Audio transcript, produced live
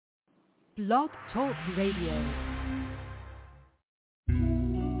Blog Talk Radio.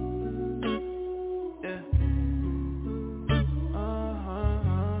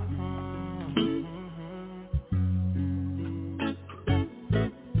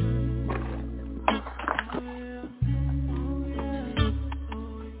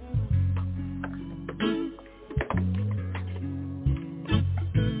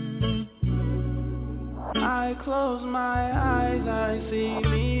 I close my eyes, I see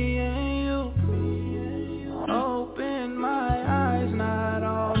me and you. Open my eyes, not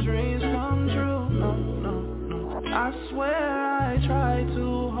all dreams come true. No, no, no. I swear I try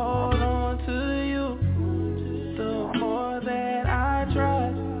to hold on to you. The more that I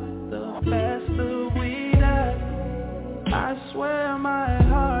try, the faster we die. I swear my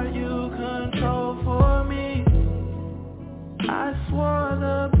heart you control for me. I swore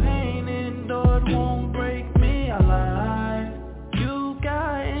the pain endured won't break me. I lied. You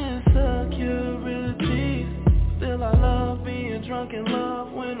got insecurities. Still I love being drunk in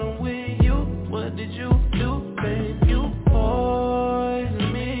love when I'm with you. What did you do, babe? You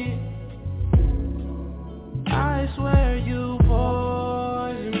poisoned me. I swear you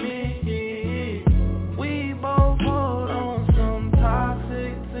poisoned me. We both hold on some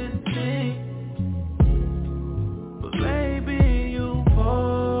toxicity. But baby, you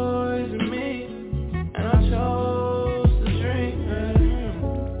poisoned me, and I chose to drink.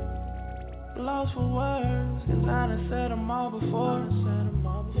 Lost for words, cause I done said them all before.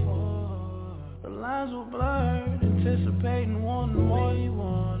 The lines were blurred, anticipating wanting more. You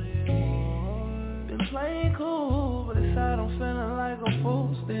wanted more. Been playing cool, but inside I'm feeling like a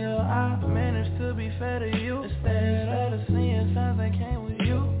fool. Still, I managed to be fair to you instead of seeing signs that came with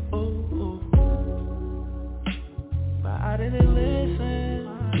you. But I didn't listen.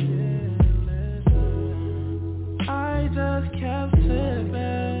 I just kept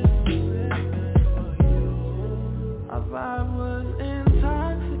sipping. Our vibe was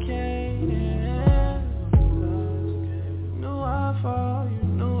intoxicating. Knew I fall, you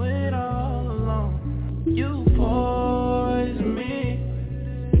knew it all along. You poisoned me.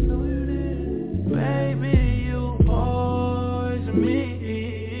 Baby, you poisoned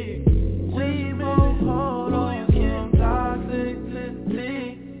me. We both hold on some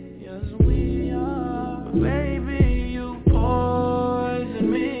toxicity. Yes, we are. Baby, you poisoned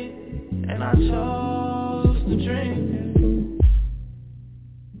me, and I chose to drink.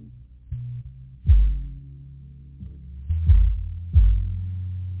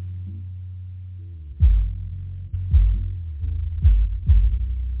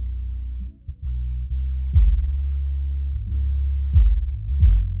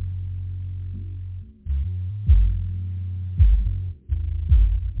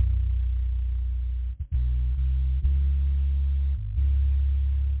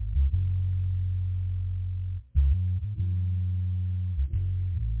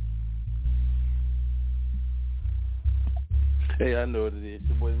 Hey, I know what it is.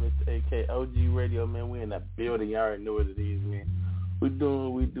 Your boy Mr. AK, OG Radio, man. We in that building. Y'all already know what it is, man. We doing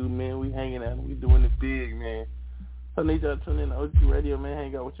what we do, man. We hanging out. We doing it big, man. So I need y'all to tune in to OG Radio, man.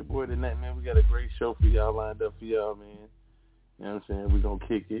 Hang out with your boy tonight, man. We got a great show for y'all lined up for y'all, man. You know what I'm saying? We gonna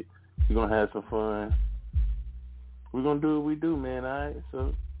kick it. We gonna have some fun. We gonna do what we do, man, all right?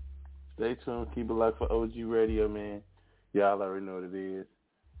 So stay tuned. Keep it locked for OG Radio, man. Y'all already know what it is.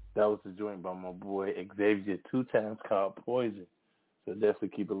 That was the joint by my boy Xavier, 2 times called Poison. So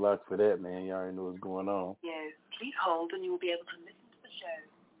definitely keep it locked for that, man. You already know what's going on. Yes, please hold and you will be able to listen to the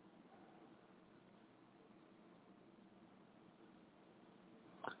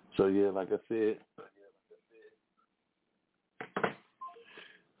show. So yeah, like I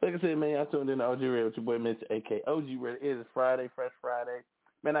said, man, I tuned in to OG Radio with your boy Mr. AK. OG Radio. It is Friday, Fresh Friday.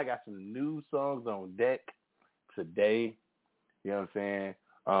 Man, I got some new songs on deck today. You know what I'm saying?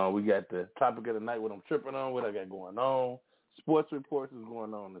 We got the topic of the night, what I'm tripping on, what I got going on. Sports reports is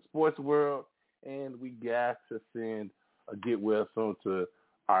going on in the sports world. And we got to send a get well soon to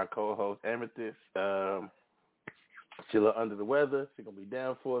our co-host, Amethyst. She's a little under the weather. She's going to be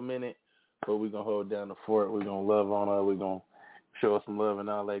down for a minute. But we're going to hold down the fort. We're going to love on her. We're going to show her some love and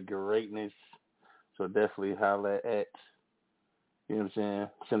all that greatness. So definitely holler at, you know what I'm saying,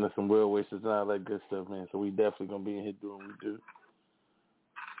 send us some well wishes and all that good stuff, man. So we definitely going to be in here doing what we do.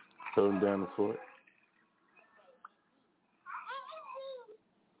 Holding down the fort.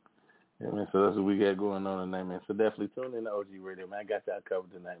 Yeah, man, so that's what we got going on tonight, man. So definitely tune in to OG Radio, man. I got y'all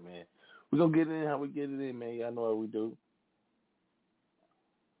covered tonight, man. We're going to get it in how we get it in, man. Y'all know what we do.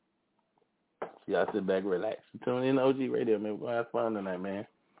 So y'all sit back, relax. Tune in to OG Radio, man. We're going to have fun tonight, man.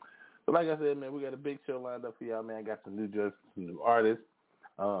 But like I said, man, we got a big show lined up for y'all, man. I got some new judges, some new artists.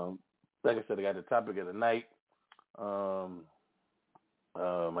 like I said, I got the topic of the night. I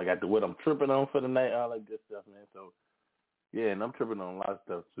got what I'm tripping on for the night, all that good stuff, man. So, yeah, and I'm tripping on a lot of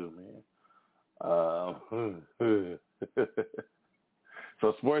stuff too, man.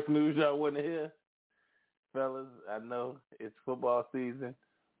 So, sports news y'all want to hear? Fellas, I know it's football season.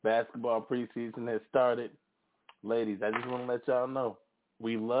 Basketball preseason has started. Ladies, I just want to let y'all know,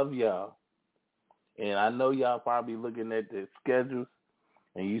 we love y'all. And I know y'all probably looking at the schedules,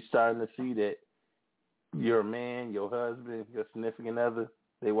 and you starting to see that your man, your husband, your significant other,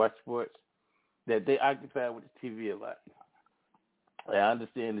 they watch sports, that they occupy with the TV a lot. And I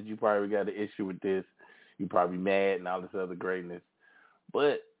understand that you probably got an issue with this. You probably mad and all this other greatness.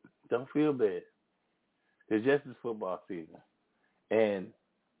 But don't feel bad. It's just this football season. And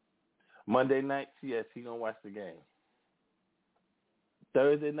Monday nights, yes, he going to watch the game.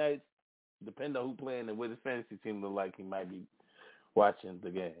 Thursday nights, depending on who playing and what his fantasy team look like, he might be watching the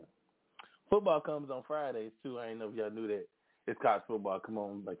game. Football comes on Fridays, too. I ain't know if y'all knew that. It's college football. Come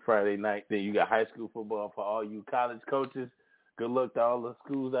on, like Friday night. Then you got high school football for all you college coaches. Good luck to all the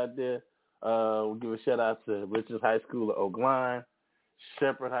schools out there. We'll give a shout-out to Richards High School of Oak Line,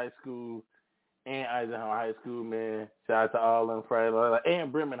 Shepherd High School, and Eisenhower High School, man. Shout out to all of them Friday night.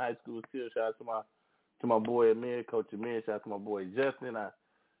 And Bremen High School, still. Shout out to my boy Amir, Coach Amir. Shout out to my boy Justin. My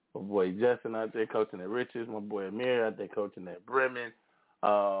boy Justin out there coaching at Richards. My boy Amir out there coaching at Bremen.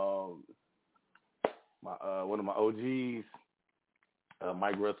 One of my OGs,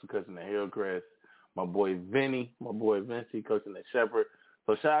 Mike Russell coaching at Hillcrest. My boy Vinny, Vinci coaching at Shepherd.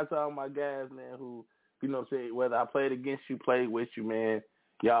 So shout out to all my guys, man, who, you know what I'm saying, whether I played against you, played with you, man,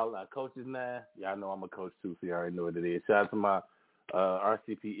 y'all are coaches now. Y'all know I'm a coach too, so y'all already know what it is. Shout out to my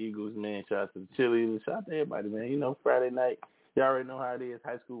RCP Eagles, man. Shout out to the cheerleaders. Shout out to everybody, man. You know, Friday night, y'all already know how it is.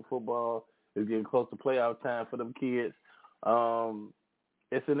 High school football is getting close to playoff time for them kids.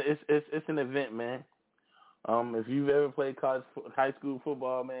 It's an event, man. If you've ever played high school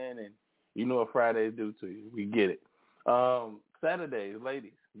football, man, and you know what Fridays do to you, we get it. Saturdays,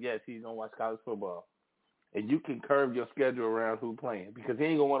 ladies, yes, he's going to watch college football. And you can curve your schedule around who playing because he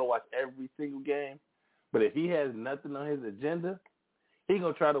ain't going to want to watch every single game. But if he has nothing on his agenda, he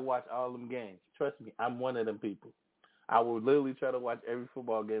going to try to watch all them games. Trust me, I'm one of them people. I will literally try to watch every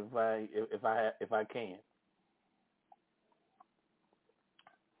football game if I can.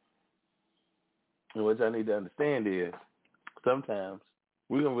 And what y'all need to understand is sometimes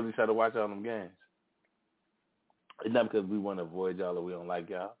we're going to really try to watch all them games. It's not because we want to avoid y'all or we don't like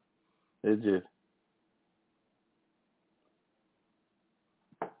y'all. It's just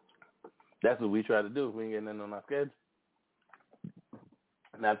that's what we try to do if we ain't getting nothing on our schedule.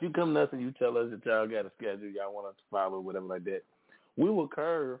 Now, if you come to us and you tell us that y'all got a schedule, y'all want us to follow, whatever like that, we will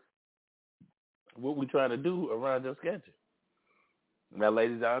curve what we're trying to do around your schedule. Now,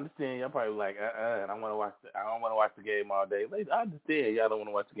 ladies, I understand y'all probably like, I don't want to watch the game all day. Ladies, I understand y'all don't want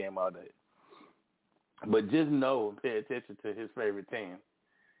to watch the game all day. But just know and pay attention to his favorite team.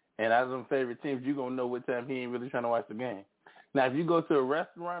 And out of them favorite teams, you're going to know what time he ain't really trying to watch the game. Now, if you go to a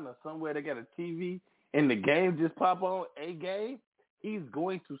restaurant or somewhere that got a TV and the game just pop on, a game, he's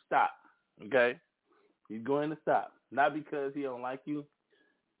going to stop, okay? He's going to stop. Not because he don't like you,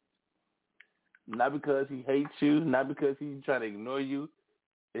 not because he hates you, not because he's trying to ignore you.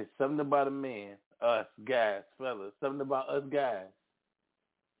 It's something about a man, us guys, fellas, something about us guys,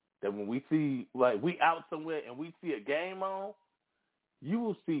 that when we see, like, we out somewhere and we see a game on, you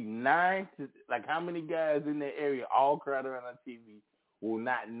will see how many guys in that area all crowded around on TV will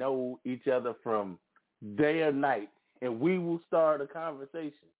not know each other from day or night, and we will start a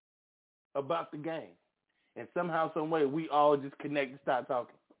conversation about the game. And somehow, some way, we all just connect and start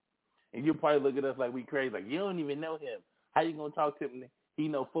talking. And you'll probably look at us like we crazy, like, you don't even know him. How you going to talk to him? He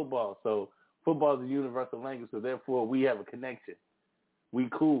know football. So football is a universal language, so therefore we have a connection. We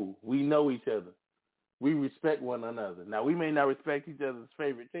cool. We know each other. We respect one another. Now, we may not respect each other's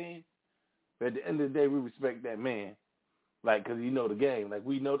favorite team, but at the end of the day, we respect that man. Like, because you know the game. Like,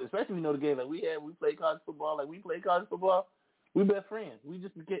 we know, especially we know the game. Like, we play college football. Like, we play college football. We best friends. We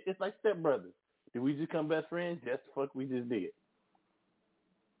just get, it's like stepbrothers. Did we just become best friends? Just the fuck we just did.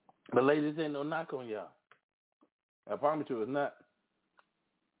 But ladies, ain't no knock on y'all. I promise you it's not.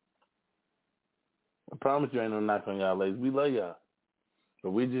 I promise you ain't no knock on y'all, ladies. We love y'all.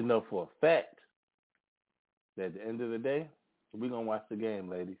 But we just know for a fact that at the end of the day, we're going to watch the game,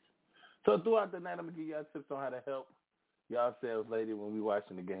 ladies. So throughout the night, I'm going to give y'all tips on how to help y'all selves, ladies, when we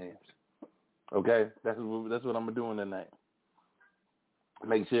watching the games. Okay? That's what I'm going to do tonight.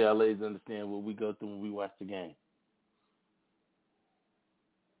 Make sure y'all ladies understand what we go through when we watch the game.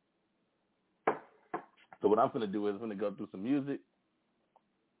 So what I'm going to do is I'm going to go through some music.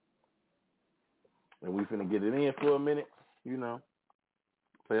 and we finna get it in for a minute, you know,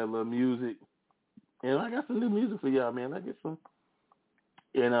 play a little music. And I got some new music for y'all, man. I get some,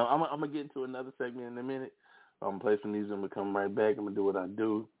 you know, I'm gonna get into another segment in a minute. I'm gonna play some music, I'm gonna come right back, I'm gonna do what I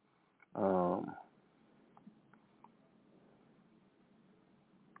do.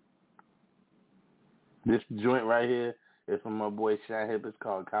 This joint right here is from my boy Shine Hip. It's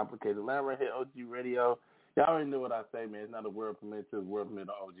called Complicated. Line right here, OG Radio. Y'all already know what I say, man. It's not a word permit to word permit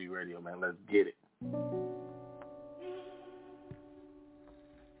on OG Radio, man. Let's get it. Don't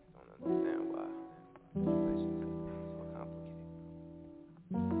understand why relationships so complicated.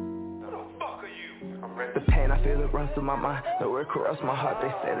 Who the fuck are you? The pain, I feel it runs through my mind. The word corrupts my heart. They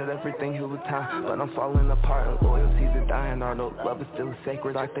say that everything heals with time, but I'm falling apart and loyalties are dying. Although love is still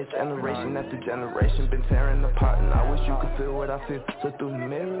sacred, like that generation after generation been tearing apart. And I wish you could feel what I feel. Look through the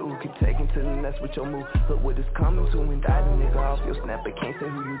mirror, who can take into the nest with your move. Look what is coming to and die the nigga off your snap. But can't say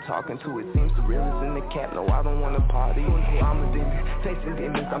who you talking to. It seems the real is in the cap. No, I don't wanna party. I'm a demon, facing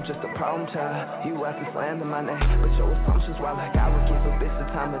demons. I'm just a problem child. You have to slander my name, but your assumptions why like I would give a bitch the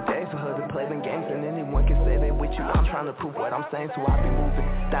time of day for her to play them games. And anyone can say they with you. I'm trying to prove what I'm saying, so I be moving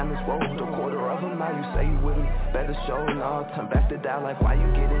down this road. A quarter of a mile, you say you with me. Better show no, turn back to die. Like why you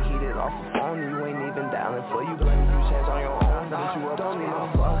getting heated off the phone? You ain't even dialing for you. Blame you change on your own. Don't need no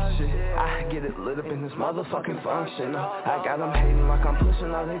fuck shit. I get it lit up in this motherfucking function. I got them hating like I'm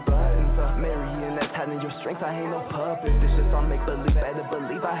pushing all they buttons. Mary and that's hiding your strength. I ain't no puppet. This shit's all make believe. Better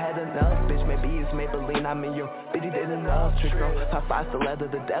believe I had enough, bitch. Maybe it's Maybelline. I mean your bitty did enough tricks. Top 5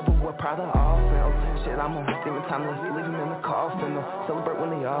 stiletto. The devil we're proud of all films. Shit, I'm on demon time. Let's leave him in the coffin. Celebrate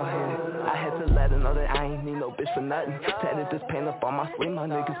when they all hit. I had to let her know that I ain't need no bitch for nothing. Tatted this pain up on my sleeve. My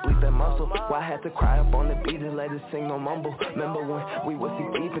niggas bleed that muscle. Why I had to cry up on the beat and let it sing no mumble. Remember when we was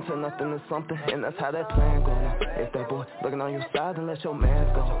deep into nothing to something, and that's how that plan go. If that boy looking on your side, then let your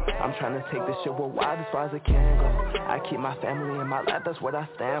man go. I'm trying to take this shit worldwide as far as it can go. I keep my family in my lap, that's what I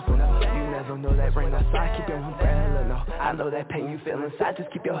stand for. You never know that rain outside, keep your umbrella. No, I know that pain you feel inside, just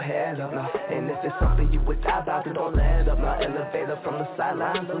keep your head up. No, and if it's something you would die about, then don't let up. No, elevator from the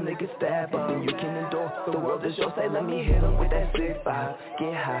sidelines, so niggas stab up, and you can endure. The world is yours, say let me hit them with that 6-5.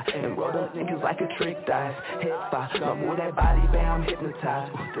 Get high and roll up niggas like a trick dice. Hit 5, no move that body, bam, I'm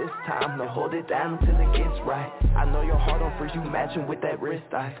hypnotized. This time, no hold it down until it gets right. I know your heart on first, you matching with that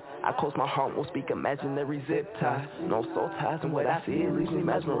wrist ice. I close my heart, won't speak imaginary zip ties. No soul ties, and what I see, it leaves me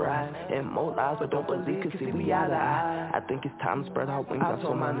mesmerized. And more lies, but don't believe, cause see we eye to eye. I think it's time to spread our wings, I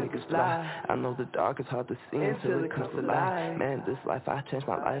told my niggas fly. I know the dark is hard to see until it comes to light. Man, this life, I changed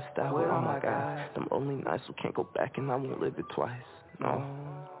my lifestyle with all my guys. Them only nights who can't go back, and I won't live it twice. No.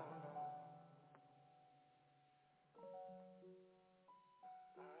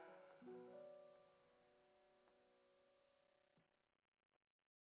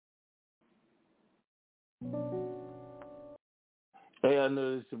 Hey, I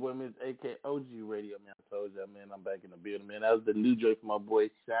know this is your boy, Miss AK OG Radio, man. I told y'all, man, I'm back in the building, man. That was the new joint from my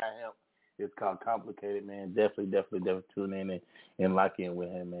boy, Shine Hip. It's called Complicated, man. Definitely tune in and lock in with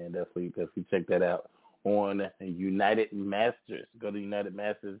him, man. Definitely check that out on United Masters. Go to United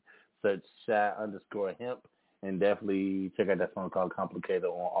Masters, search Shy_Hemp, and definitely check out that song called Complicated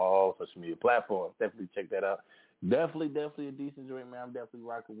on all social media platforms. Definitely check that out. Definitely a decent joint, man. I'm definitely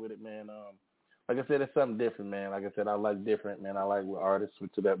rocking with it, man. Like I said, it's something different, man. Like I said, I like different, man. I like when artists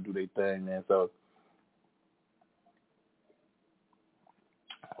switch it up, do their thing, man. So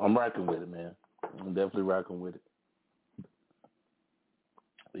I'm rocking with it, man. I'm definitely rocking with it.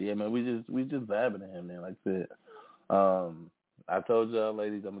 But yeah, man, we just vibing at him, man. Like I said, I told y'all,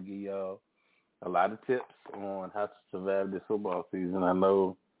 ladies, I'm gonna give y'all a lot of tips on how to survive this football season. I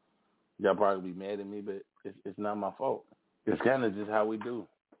know y'all probably be mad at me, but it's not my fault. It's kind of just how we do.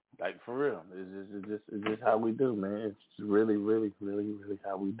 Like, for real. It's just how we do, man. It's really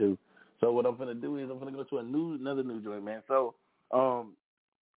how we do. So what I'm going to do is I'm going to go to another new joint, man. So, I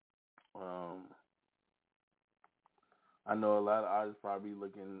know a lot of artists probably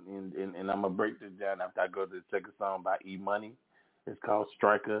looking, and I'm going to break this down after I go to the second song by E-Money. It's called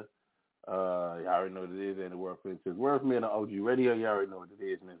Striker. Y'all already know what it is, and the World Famous World Famous on OG Radio. Y'all already know what it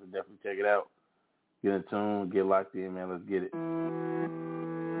is, man. So definitely check it out. Get in tune, get locked in, man. Let's get it.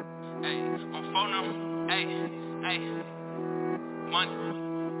 Hey, on phone number, hey, money,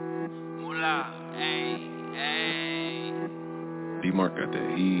 moolah, hey. D-Mark got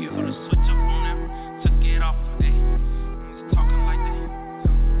that E Put on a it. switch up on them, took it off, hey, niggas talking like that,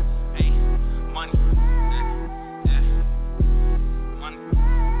 hey, money, money.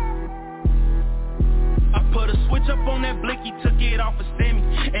 I put a switch up on that blicky, took it off a semi,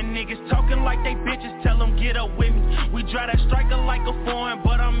 and niggas talking like they bitches, tell them get up with me. We drive that striker like a foreign,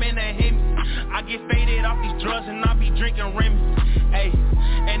 but I'm in a Hemi. I I get faded off these drugs and I be drinking Remy. Ayy,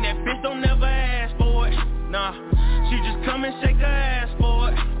 and that bitch don't never ask for it. Nah, she just come and shake her ass for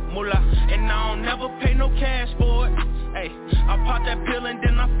it. Moolah, and I don't never pay no cash for it. Ayy, I pop that pill and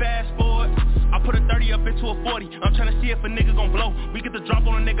then I fast forward. I put a 30 up into a 40. I'm tryna see if a nigga gon' blow. We get the drop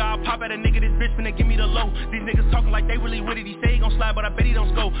on a nigga, I'll pop at a nigga. This bitch finna give me the low. These niggas talking like they really with it. He say he gon' slide, but I bet he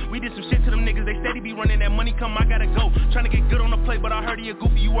don't score. We did some shit to them niggas. They steady be running. That money come, I gotta go. Tryna get good on the plate, but I heard he a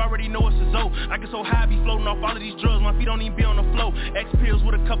goofy. You already know it's a zo. I get so high, I be floating off all of these drugs. My feet don't even be on the floor. X pills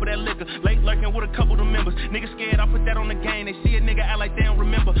with a cup of that liquor. Late lurking with a couple of the members. Niggas scared, I put that on the game. They see a nigga act like they don't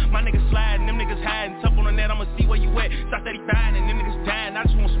remember. My niggas sliding, them niggas hiding. Tough on the net, I'ma see where you at. Stop 35 and them niggas dying. I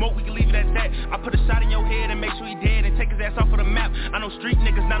just wanna smoke, we can leave it at that. I put a shot in your head and make sure he dead and take his ass off of the map. I know street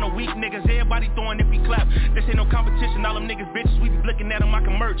niggas, not no weak niggas. Everybody throwing if we clap. This ain't no competition, all them niggas bitches. We be looking at them, I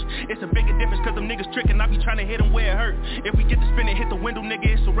can merch. It's a bigger difference cause them niggas tricking. I be trying to hit them where it hurt. If we get to spin it, hit the window, nigga,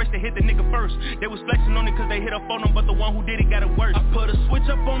 it's a race to hit the nigga first. They was flexing on it cause they hit up on them, but the one who did it got it worse. I put a switch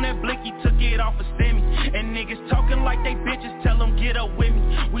up on that blicky, took it off a semi. And niggas talking like they bitches, tell them get up with me.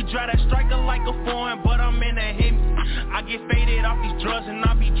 We drive that striker like a foreign, but I'm in that hit me. I get faded off these drugs and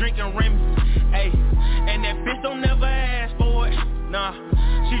I be drinking Remy. Ayy, and that bitch don't never ask for it. Nah,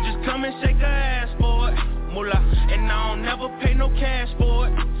 she just come and shake her ass for it. Moolah, and I don't never pay no cash for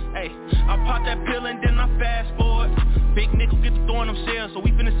it. Ayy, I pop that pill and then I fast forward. Big niggas get to throwing them shells, so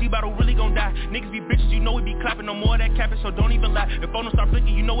we finna see about who really gon' die. Niggas be bitches, you know we be clapping, no more of that capping, so don't even lie. If phone don't start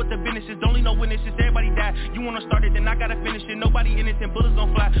flicking, you know what the business is. Don't leave no witnesses, everybody die. You wanna start it, then I gotta finish it. Nobody innocent, bullets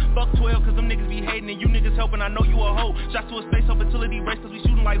gon' fly. Fuck 12, cause them niggas be hating, and you niggas helping, I know you a hoe. Shots to a space fertility race, cause we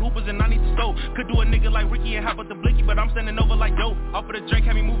shooting like hoopers, and I need to score. Could do a nigga like Ricky and hop up the blicky, but I'm sending over like dope. Off of the Drake,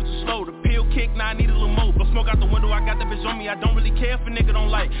 had me moving too slow. The pill kick, now I need a little more. Blow smoke out the window, I got the bitch on me. I don't really care if a nigga don't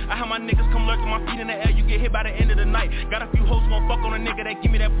like. I have my niggas come lurking, my feet in the air, you get hit by the end of the night. Got a few hoes who won't fuck on a nigga, that give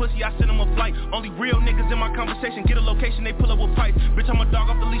me that pussy, I send them a flight. Only real niggas in my conversation, get a location, they pull up with pipes. Bitch, I'm a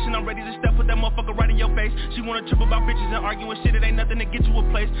dog off the leash and I'm ready to step with that motherfucker right in your face. She wanna trip about bitches and arguing shit, it ain't nothing to get you a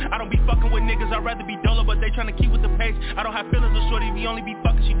place. I don't be fucking with niggas, I'd rather be dolo, but they tryna keep with the pace. I don't have feelings of shorty, we only be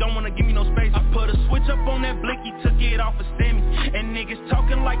fucking, she don't wanna give me no space. I put a switch up on that blicky, took it off a semi. And niggas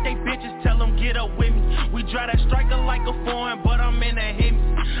talking like they bitches, tell them get up with me. We drive that striker like a foreign, but I'm in that hit me.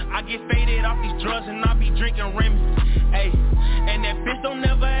 I get faded off these drugs and I be drinking Remy. Ayy, and that bitch don't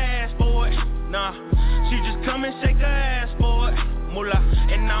never ask for it. Nah, she just come and shake her ass for it. Moolah,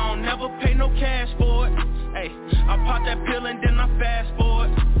 and I don't never pay no cash for it. Ayy, I pop that pill and then I fast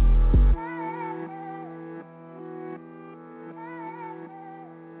forward.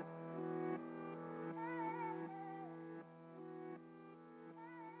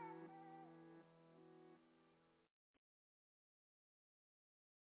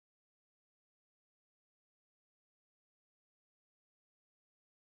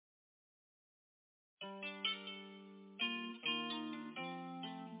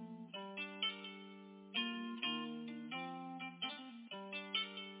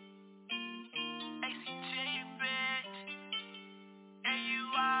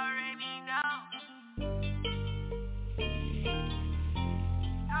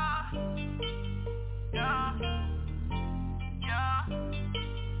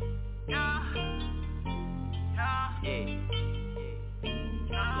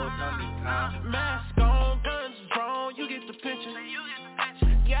 Mask on, guns drawn, you get the picture.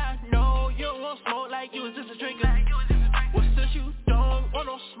 Yeah, I know you don't want smoke like you was just a drinker. Well, since you don't want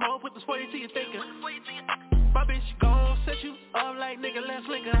no smoke, put the 40 to your thinker. My bitch gon' set you up like nigga, let's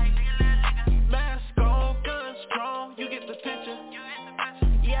link her. Mask on, guns drawn, you get the picture.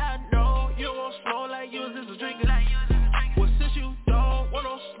 Yeah, I know you don't want smoke like you was just a drinker. Well, since you don't want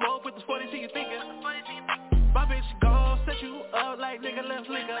no smoke, put the 40 to your thinker. My bitch gon' set you up like nigga, let's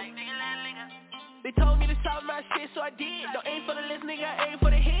link her. They told me to stop my shit, so I did. Don't aim for the list, nigga, I aim for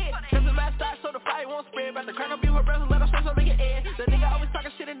the head. Cause the mask stock, so the fire won't spread. About to crack up your breath and let them spray so make it end. The nigga always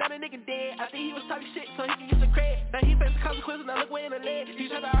talking shit and now the nigga dead. I think he was talking shit so he can get some credit. Now he face the consequences, now look way in the lead. He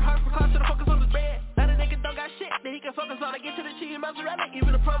tried to hard for class to the focus on his bread. Now the nigga don't got shit that he can focus on. I get to the cheese, mozzarella,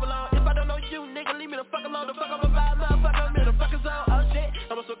 even the provolone. If I don't know you, nigga, leave me the fuck alone. The fuck I'm a vibe, motherfucker, I'm in the fucking zone. Oh shit,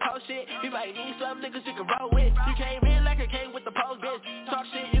 I'm on some cold shit. You might need some niggas you can roll with. You came in like I came with the pole, bitch. Talk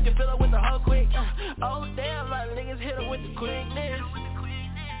shit, you can fill it with the whole quick. Oh damn, my niggas hit him with the quickness.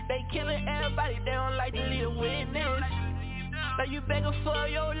 They killing everybody, they don't like to leave a witness. Now you begging for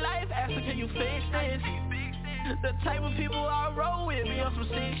your life, asking can you fix this? The type of people I roll with be on some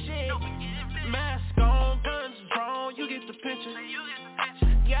sick shit. Mask on, guns drawn, you get the picture.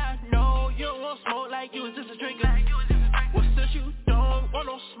 Yeah, I know you don't want smoke like you was just a drinker. Well, since you don't want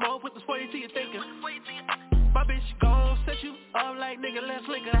no smoke, put the 40 to your thinker. My bitch gon' set you up like nigga, let's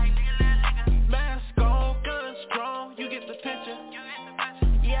link her.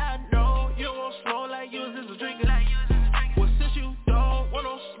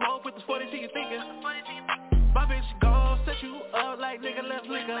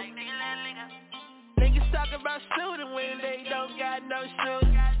 left liquor. Niggas talk about shooting when they don't got no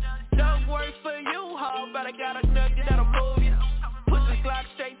shoes. Don't work for you, ho, but I got a nugget that'll move you. Put the Glock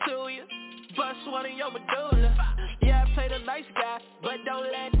straight to you, bust one in your medulla. Yeah, I play the nice guy, but don't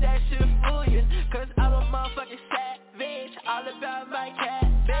let that shit fool you. Cause I'm a motherfucking savage, all about my cat,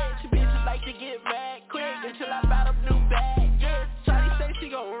 bitch. Bitches like to get mad quick until I buy them new bag, yeah. Shawty say she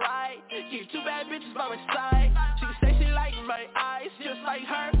gon' ride, keep 2 bad bitches by my side. She say she like my eyes, just like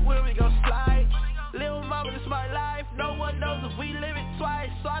her, when we gon' slide. Little mama, this my life, no one knows if we live it twice.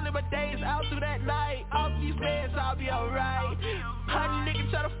 So I live my days out through that night. Off these meds, I'll be alright. 100 niggas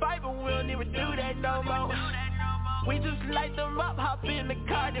try to fight, but we don't even do that no more. We just light them up, hop in the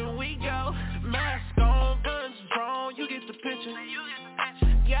car, then we go. Mask on, guns drawn, you get the picture.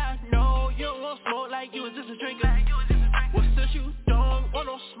 Yeah, I know, you don't want smoke like you was just a drinker. Well, since you don't want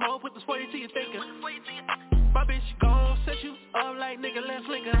no smoke, put this 40 to your finger. My bitch gon' set you up like nigga left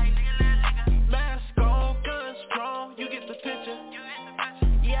liquor. Mask on, guns drawn, you get the picture.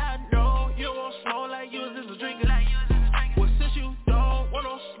 Yeah, I know, you don't want smoke like you was just a drinker. Well, since you don't want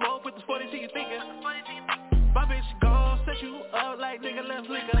no smoke, put this 40 to your finger. My bitch gon' set you up like nigga left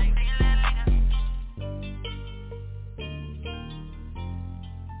liquor.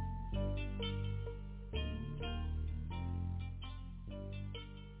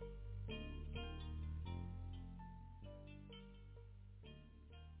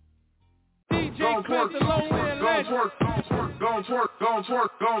 Gon' twerk, gon' twerk, gon' twerk, gon'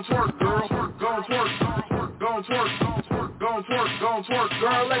 twerk, gon' twerk, girl. Gon' twerk, gon' twerk, gon' twerk, gon' twerk,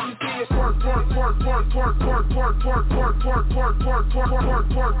 girl. Let me see it twerk, twerk, twerk, twerk, twerk, twerk, twerk, twerk, twerk, twerk, twerk, twerk, twerk, twerk,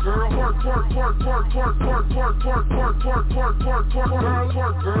 twerk, girl. Twerk, twerk, twerk, twerk, twerk, twerk, twerk, twerk, twerk, twerk, twerk, twerk, twerk, girl.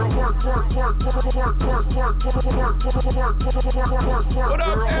 Twerk, girl. Twerk, twerk, twerk, twerk, twerk, twerk, twerk, twerk, twerk, twerk, twerk. What up,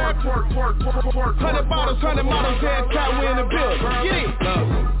 Eric? 100 bottles, 100 models, head cat, we in the building. Get it.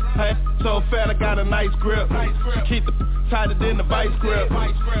 Hey, so fat, I got a nice grip. Keep the tighter than the vice grip.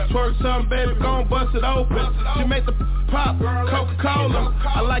 Twerk something, baby, gon' bust it open. She make the pop, Coca-Cola.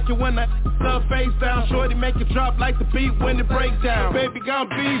 I like it when I stuff face down. Shorty make it drop like the beat when it break down. Baby gon'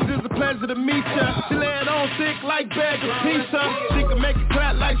 bees, it's a pleasure to meet ya. She lay it on thick like bag of pizza. She can make it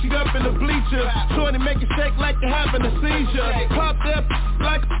clap like she up in the bleachers. Shorty make it shake like you having a seizure. Pop that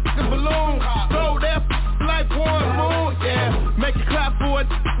like a balloon. Throw that like one moon, yeah. Make it clap for it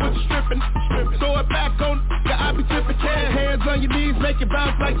with the stripping. Throw it back on, I be tripping. Hands on your knees, make it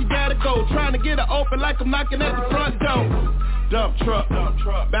bounce like you gotta go. Trying to get it open like I'm knocking at the front door. Dump truck,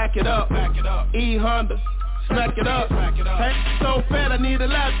 back it up. E Honda, smack it up. Hey, so fat I need a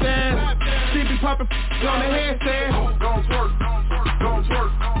lap dance. She be popping on the handstand. Don't twerk, don't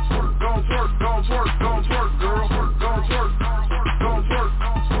twerk, don't twerk, don't twerk, don't twerk, girl. Don't twerk, don't twerk,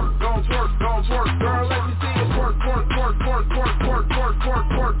 don't twerk, don't twerk, girl. Let me see it twerk, twerk, twerk, twerk, twerk, twerk, twerk, twerk,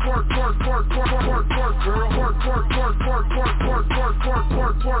 twerk, twerk, twerk, twerk, twerk, twerk, girl. Twerk, twerk, twerk, twerk, twerk, twerk, twerk,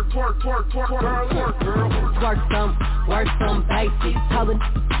 twerk, twerk, twerk, twerk, twerk, girl. Twerk, girl. Twerk some, work some basic. Told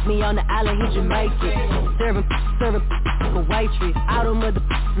me on the island, he Jamaican. Serving a waitress. All them other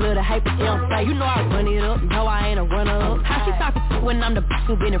little hate, but they don't say. You know I run it up, no I ain't a runner up. How she talking when I'm the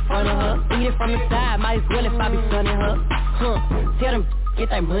who been in front of her? Eat it from the side, might as well if I be sunning her. Tell them, get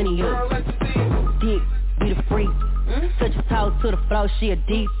that money up. Dick, be the freak. Touch her toes to the floor, she a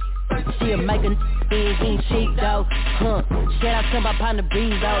deep. She'll make a big, he ain't cheap though. Shout out to my partner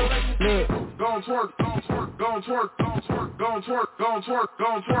Breeze though. Look. Gon' twerk, gon' twerk, gon' twerk, gon' twerk,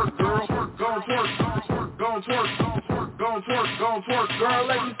 gon' twerk, girl. Gon' twerk, gon' twerk, gon' twerk, gon' twerk, girl.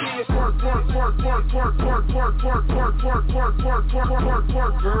 Let me see it twerk, twerk, twerk, twerk, twerk, twerk, twerk, twerk, twerk, twerk, twerk, twerk, twerk,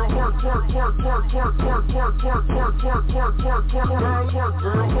 twerk, girl. Twerk, twerk, twerk, twerk, twerk, twerk, twerk, twerk, twerk, twerk, twerk, twerk, twerk, girl. Twerk,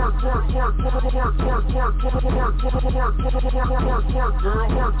 girl. Twerk, twerk, twerk, twerk, twerk, twerk, twerk, twerk, twerk, twerk, twerk, twerk, girl.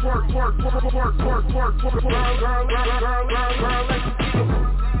 Twerk, twerk, twerk, twerk, twerk, twerk, twerk, twerk, girl, let me see it.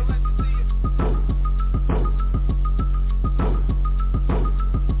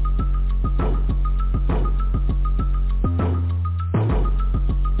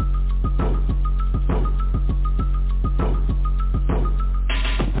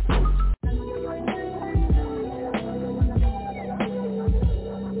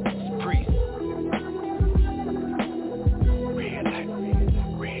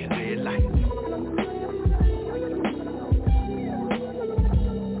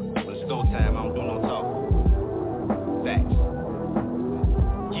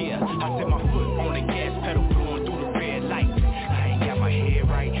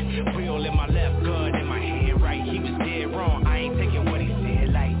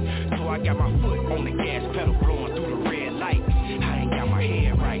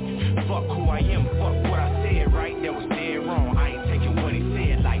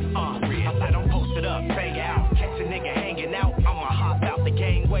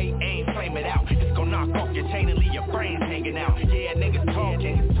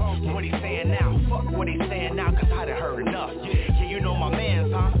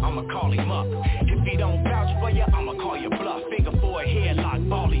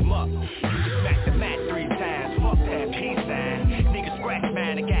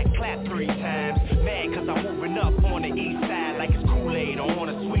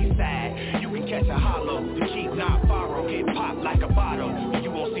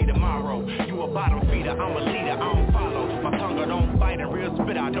 bottom feeder, I'm a leader, I don't follow. My tongue don't bite and real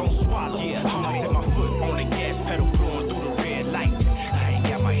spit, I don't swallow. Yeah, I set my foot on the gas pedal, blowing through the red light. I ain't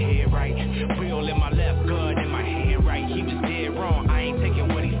got my head right, wheel in my left, gun in my hand right. He was dead wrong, I ain't taking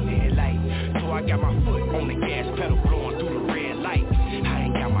what he said like. So I got my foot on the gas pedal, blowing through the red light. I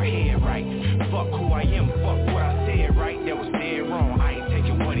ain't got my head right, fuck who I am, fuck what I said right. That was dead wrong, I ain't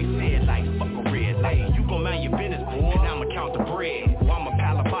taking what he said like. Fuck a red light, you gon' mind your business, boy, and I'ma count the bread. Well, I'ma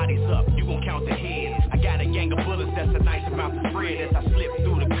pile the bodies up, you gon' count the heads. I got a gang of bullets, that's a nice amount to spread. As I slip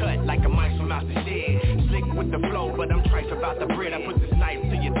through the cut like a mice from out the shed. Slick with the flow, but I'm trice about the bread. I put this knife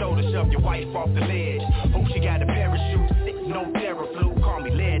to your throat to shove your wife off the ledge. Hope she got a parachute, sick, no Theraflu. Call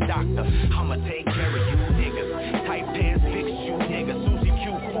me lead doctor, I'ma take care of you niggas. Tight pants, big shoe niggas, Susie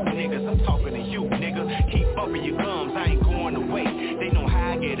Q fool niggas. I'm talking to you nigga. Keep bumping your gums, I ain't going away. They know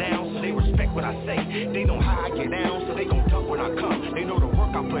how I get down, so they respect what I say. They know how I get down, so they gon' duck when I come. They know the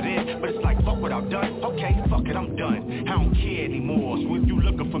work I put in, but it's like fuck what I've done. Okay, fuck it, I'm done. I don't care anymore. So if you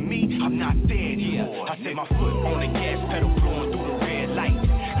looking for me, I'm not there anymore. I set my foot on the gas pedal, blowing through the red light.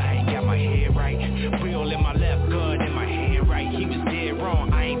 I ain't got my head right, wheel in my left, gun in my hand right. He was dead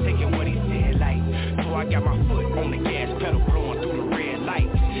wrong, I ain't taking what he said like. So I got my foot on the gas pedal, blowing through the red light.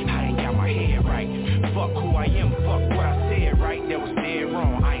 I ain't got my head right, fuck who I am, fuck what I said right. That was dead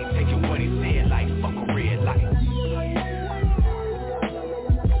wrong, I ain't taking what he said like. Fuck a red light.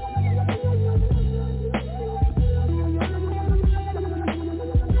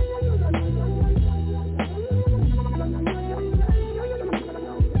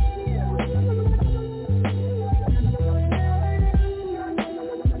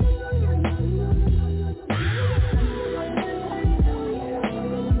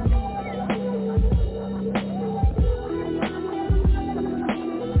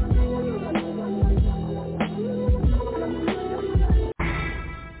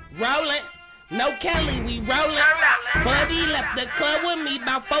 Rollin', no Kelly, we rollin'. Buddy left the club with me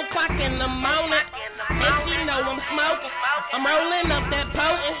about 4 o'clock in the morning. And she know I'm smoking, I'm rolling up that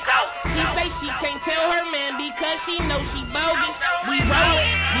potent. She say she can't tell her man because she know she bogus. We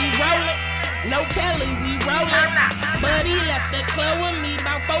rollin', no Kelly, we rollin'. Buddy left the club with me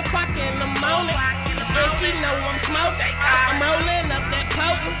about 4 o'clock in the morning. And she know I'm smoking, I'm rolling up that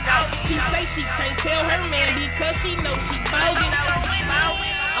potent. She say she can't tell her man because she know she bogus.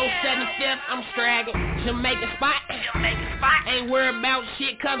 On 75th, I'm straggling, Jamaican spot. Ain't worried about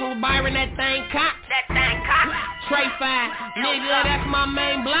shit, cause I'm Byron, that thing cocked. Trey 5, nigga, that's my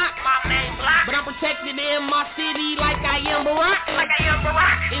main block. But I'm protected in my city like I am Barack.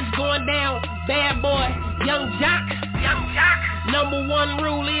 It's going down, bad boy, young jock. Number one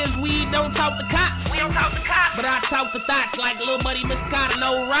rule is we don't talk to cops. But I talk to thoughts like little buddy Miss Carter,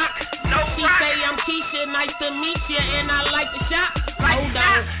 no rock. She say I'm Keisha, nice to meet ya, and I like to shop.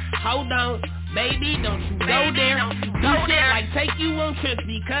 Hold on, baby, don't you go there. Do shit like take you on trips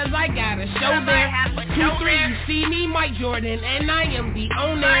because I got a show there. 2, 3, you see me, Mike Jordan, and I am the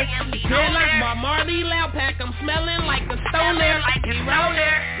owner. Feel like my Marty Loud Pack, I'm smelling like a stoner.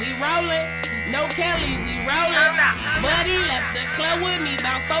 We rollin', no Kelly, we rollin'. Buddy left the club with me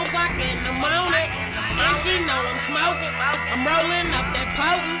about 4 o'clock in the morning. And she know I'm smoking, I'm rolling up that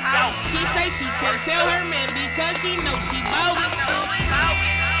potent. She say she can't tell her man because she know she bogus.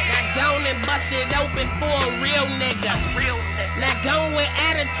 Now gone and busted open for a real nigga. Now gone with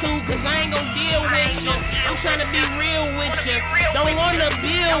attitude cause I ain't gon' deal with you. I'm tryna be real with you, don't wanna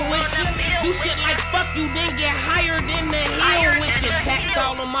build with you. Do shit like fuck you then get higher than the hill with you. Tats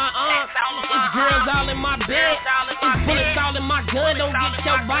all on my arm, it's girls all in my bed. It's bullets all in my gun, don't get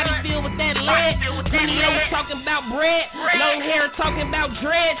your body filled with that lead. Plenty of talking about bread, long hair talking about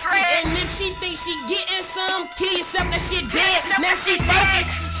dreads. And if she thinks she getting some, kill yourself, that shit dead. Now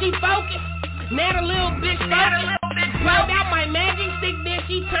she focused, now the little bitch focused. Pulled out my magic stick, then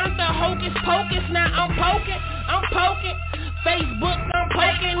she turned the hocus pocus. Now I'm poking. Facebook, I'm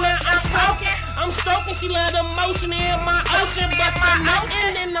poking, now I'm smoking. I'm stroking, she love the motion in my ocean. But I'm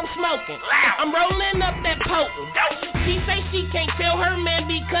noting and I'm smoking. I'm rolling up that potent. She say she can't tell her man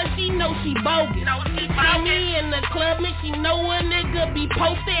because she know she bogus. See me in the club and she know a nigga be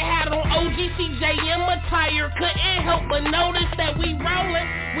posted. Had on OGCJM attire, couldn't help but notice that we rollin'.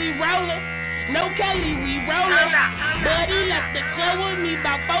 No Kelly, we rollin'. Buddy left the club with me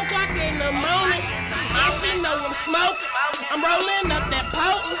about 4 o'clock in the morning. And she know I'm smoking, I'm rolling up that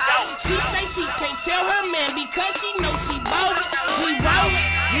potent. She say she can't tell her man because she know she bogus. We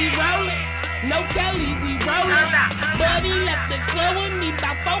rollin'. No Kelly, we rollin'. Buddy left the club with me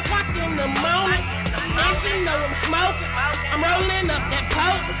about 4 o'clock in the morning. And she know I'm smoking, I'm rolling up that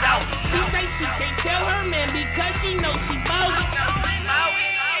potent. She say she can't tell her man because she know she bogus.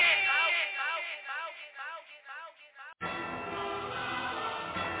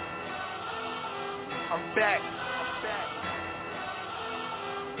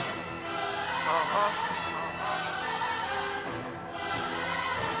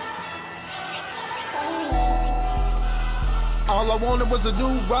 All I wanted was a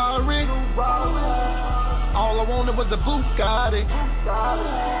new Rari. All I wanted was a Bugatti.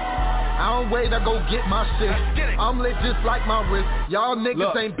 I don't wait, I go get my shit. I'm lit just like my wrist. Y'all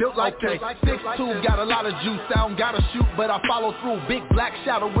niggas ain't built like this. 6'2", got a lot of juice. I don't gotta shoot, but I follow through. Big black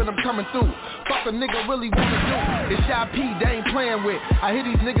shadow when I'm coming through. Fuck a nigga really wanna do. It's Shy P, they ain't playing with. I hear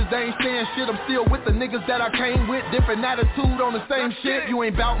these niggas, they ain't saying shit. I'm still with the niggas that I came with. Different attitude on the same shit. You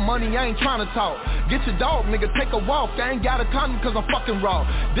ain't bout money, I ain't trying to talk. Get your dog, nigga, take a walk. I ain't got a condom cause I'm fucking raw.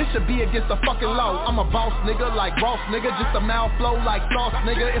 This should be against the fucking law. I'm a boss nigga like Ross nigga. Just a mouth flow like sauce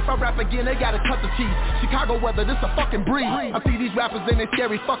nigga. If I rap again, they gotta cut the cheese. Chicago weather, this a fucking breeze. I see these rappers and they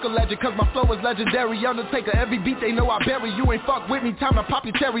scary, fuck a legend, cause my flow is legendary. Undertaker, every beat they know I bury. You ain't fuck with me, time to pop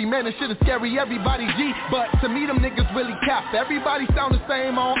your cherry. Man, this shit is scary, everybody G. But to me, them niggas really cap. Everybody sound the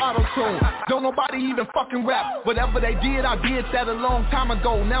same on auto-tune. Don't nobody even fucking rap. Whatever they did, I did that a long time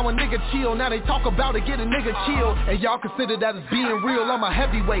ago. Now a nigga chill, now they talk about it, get a nigga chill. And y'all consider that as being real, I'm a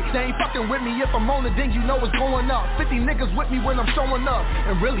heavyweight. They ain't fucking with me, if I'm on it, then you know it's going up. 50 niggas with me when I'm showing up.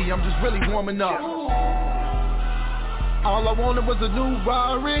 And really, I'm just really warming up. All I wanted was a new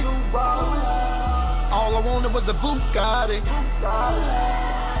Rari. All I wanted was a Bugatti.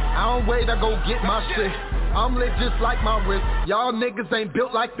 I don't wait, I go get my shit. I'm lit just like my wrist. Y'all niggas ain't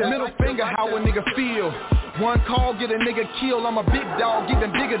built like that. Middle finger, how a nigga feel. One call, get a nigga killed. I'm a big dog,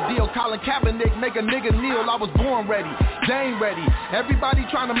 even bigger deal. Colin Kaepernick, make a nigga kneel. I was born ready, Jane ready. Everybody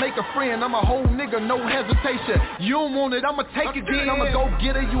trying to make a friend. I'm a whole nigga, no hesitation. You don't want it, I'ma take it then. I'ma go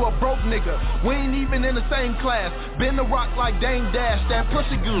get it, you a broke nigga. We ain't even in the same class. Been the rock like Dame Dash, that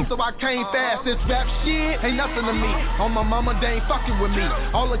pussy goose, so I came fast. This rap shit ain't nothing to me. On my mama, they ain't fucking with me.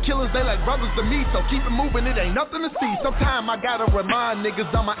 All the killers, they like brothers to me, so keep it moving, it ain't nothing to see. Sometime I gotta remind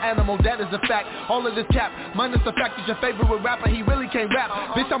niggas I'm an animal, that is a fact. All of this cap, minus the fact that your favorite rapper, he really can't rap.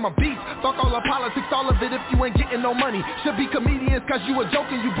 Bitch, I'm a beast, fuck all the politics, all of it if you ain't getting no money. Should be comedians cause you a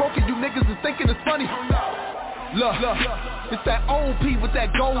joking, you broken, you niggas is thinking it's funny. Look, it's that old P with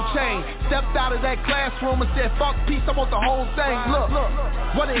that gold chain. Stepped out of that classroom and said, fuck peace, I want the whole thing. Look,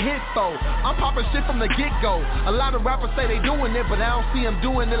 what it hit though. I'm popping shit from the get-go. A lot of rappers say they doing it, but I don't see them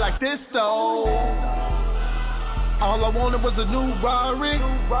doing it like this though. All I wanted was a new Rari.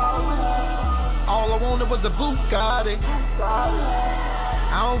 All I wanted was a Bugatti.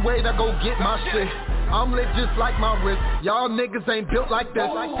 I don't wait, I go get my shit. I'm lit just like my wrist. Y'all niggas ain't built like this.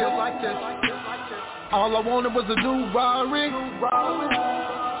 All I wanted was a new Rari.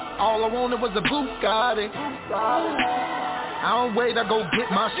 All I wanted was a Bugatti. I don't wait, I go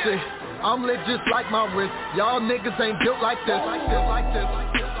get my shit. I'm lit just like my wrist. Y'all niggas ain't built like this.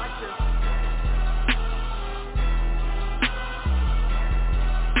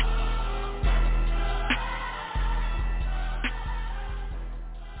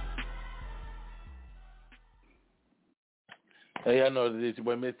 Hey, I know that it's your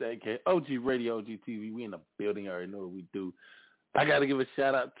boy Mr. AK, OG Radio, OG TV. We in the building. I already know what we do. I got to give a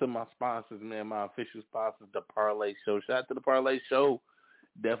shout out to my sponsors, man, my official sponsors, The Parlay Show. Shout out to The Parlay Show.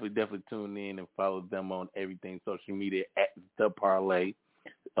 Definitely tune in and follow them on everything social media at The Parlay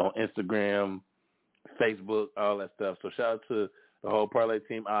on Instagram, Facebook, all that stuff. So shout out to the whole Parlay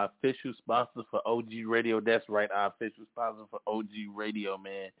team, our official sponsors for OG Radio. That's right, our official sponsor for OG Radio,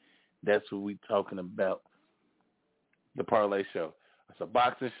 man. That's what we talking about. The Parlay Show. It's a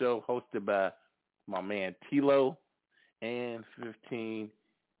boxing show hosted by my man Tilo and 15-year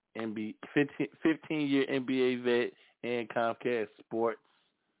NBA vet and Comcast Sports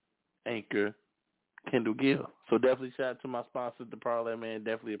anchor Kendall Gill. So definitely shout out to my sponsors, The Parlay, man.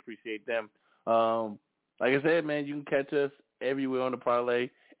 Definitely appreciate them. Like I said, man, you can catch us everywhere on The Parlay,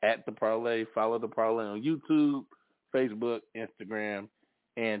 at The Parlay. Follow The Parlay on YouTube, Facebook, Instagram,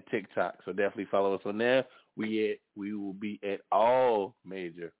 and TikTok. So definitely follow us on there. We will be at all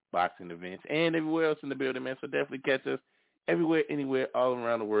major boxing events and everywhere else in the building, man. So definitely catch us everywhere, anywhere, all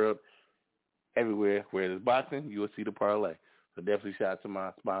around the world. Everywhere where there's boxing, you will see The Parlay. So definitely shout out to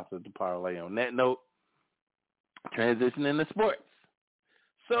my sponsor, The Parlay. On that note, transitioning to sports.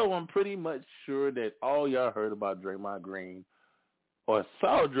 So I'm pretty much sure that all y'all heard about Draymond Green or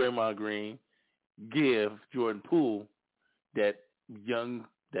saw Draymond Green give Jordan Poole that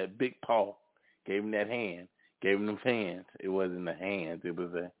big paw. Gave him that hand. Gave him them hands. It wasn't the hands. It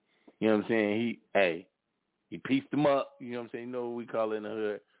was you know what I'm saying? He pieced them up. You know what I'm saying? You know what we call it in the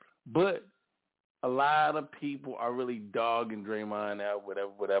hood. But a lot of people are really dogging Draymond out,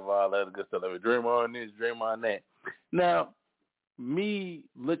 whatever, all that good stuff. Like, Draymond this, Draymond that. Now, me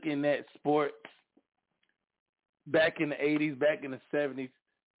looking at sports back in the 80s, back in the 70s,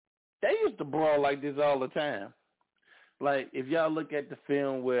 they used to brawl like this all the time. Like, if y'all look at the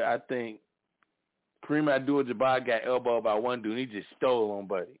film where I think Kareem Abdul-Jabbar got elbowed by one dude, he just stole on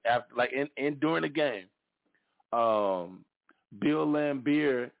Buddy. After, like, during the game, Bill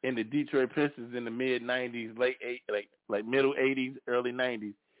Laimbeer and the Detroit Pistons in the mid-'90s, like middle '80s, early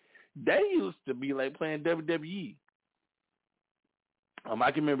 '90s, they used to be like playing WWE.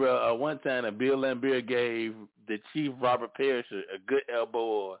 I can remember one time that Bill Laimbeer gave the Chief Robert Parrish a good elbow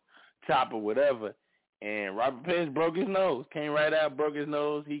or chop or whatever, and Robert Parrish broke his nose, came right out, broke his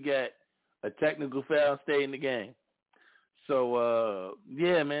nose. He got a technical foul, stayed in the game. So,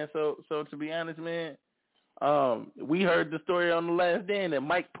 yeah, man. So to be honest, man, we heard the story on The Last Dance that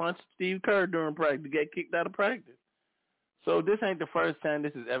Mike punched Steve Kerr during practice, get kicked out of practice. So this ain't the first time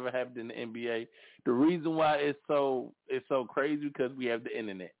this has ever happened in the NBA. The reason why it's so crazy because we have the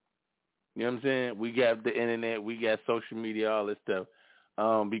internet. You know what I'm saying? We got the internet, we got social media, all this stuff.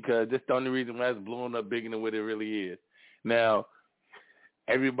 Because that's the only reason why it's blowing up bigger than what it really is. Now,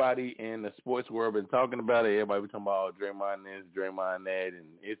 everybody in the sports world been talking about it. Everybody been talking about Draymond this, Draymond that, and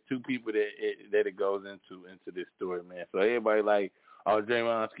it's two people that it goes into this story, man. So everybody like, oh,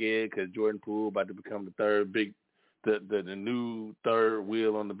 Draymond scared because Jordan Poole about to become the third big. The new third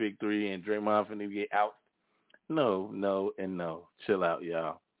wheel on the big three, and Draymond finna get out. No. Chill out,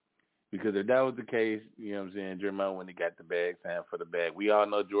 y'all. Because if that was the case, you know what I'm saying, Draymond when he got the bag, signed for the bag. We all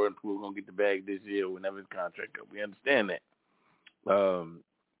know Jordan Poole gonna get the bag this year whenever his contract up. We understand that.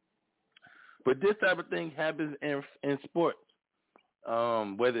 But this type of thing happens in sports.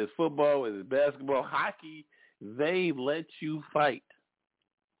 Whether it's football, whether it's basketball, hockey, they let you fight.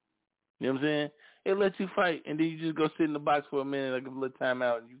 You know what I'm saying? It lets you fight, and then you just go sit in the box for a minute, like a little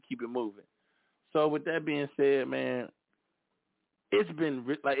timeout, and you keep it moving. So with that being said, man, it's been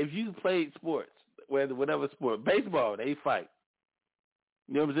like if you played sports, whatever sport, baseball, they fight.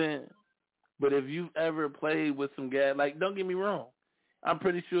 You know what I'm saying? But if you've ever played with some guy, like, don't get me wrong, I'm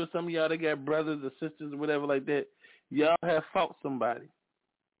pretty sure some of y'all that got brothers or sisters or whatever like that, y'all have fought somebody.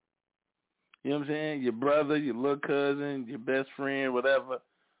 You know what I'm saying? Your brother, your little cousin, your best friend, whatever.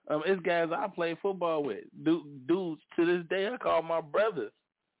 It's guys I play football with. Dudes to this day I call my brothers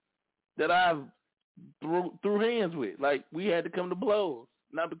that I've threw hands with. Like, we had to come to blows.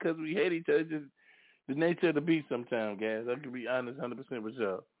 Not because we hate each other, just the nature of the beast sometimes, guys. I can be honest 100% with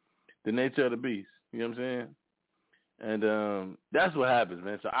y'all. The nature of the beast. You know what I'm saying? And that's what happens,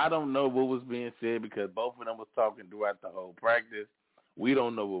 man. So I don't know what was being said because both of them was talking throughout the whole practice. We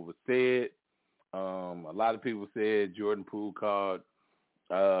don't know what was said. A lot of people said Jordan Poole called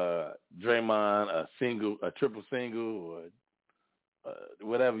Draymond a triple single, or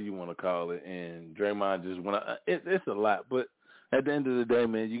whatever you want to call it, and Draymond just went. It's a lot, but at the end of the day,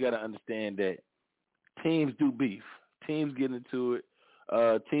 man, you got to understand that teams do beef. Teams get into it.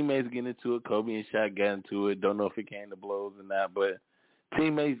 Teammates get into it. Kobe and Shaq got into it. Don't know if it came to blows or not, but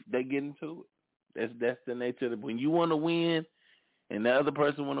teammates, they get into it. That's the nature of it. When you want to win and the other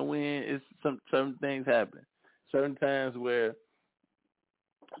person want to win, it's certain things happen. Certain times where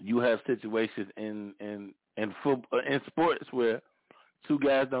you have situations in sports where two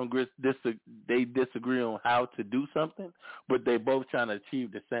guys they disagree on how to do something, but they both trying to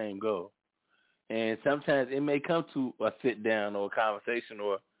achieve the same goal. And sometimes it may come to a sit down or a conversation,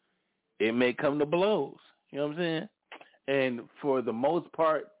 or it may come to blows. You know what I'm saying? And for the most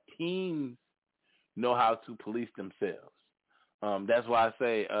part, teams know how to police themselves. That's why I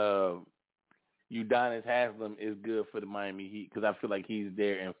say Udonis Haslem is good for the Miami Heat, because I feel like he's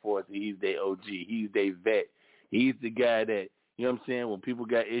their enforcer. He's their OG. He's their vet. He's the guy that, you know what I'm saying, when people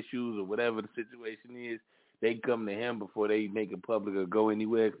got issues or whatever the situation is, they come to him before they make it public or go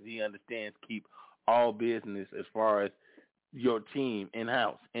anywhere, because he understands keep all business as far as your team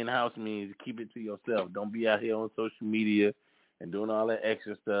in-house. In-house means keep it to yourself. Don't be out here on social media and doing all that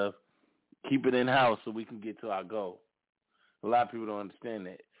extra stuff. Keep it in-house so we can get to our goal. A lot of people don't understand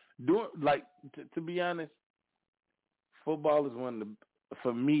that. To be honest, football is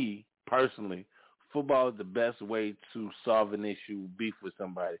for me personally, football is the best way to solve an issue, beef with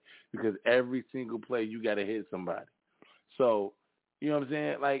somebody, because every single play you got to hit somebody. So, you know what I'm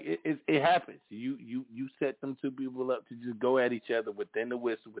saying? Like, it happens. You set them two people up to just go at each other within the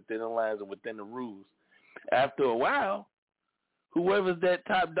whistle, within the lines, and within the rules. After a while, whoever's that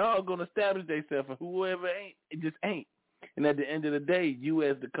top dog going to establish themselves, and whoever ain't, it just ain't. And at the end of the day, you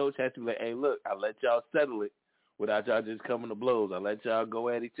as the coach have to be like, hey, look, I let y'all settle it without y'all just coming to blows. I let y'all go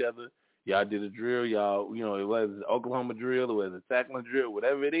at each other. Y'all did a drill. Y'all, you know, it was an Oklahoma drill, it was a tackling drill,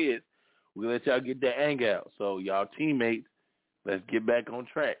 whatever it is, we let y'all get that anger out. So y'all teammates, let's get back on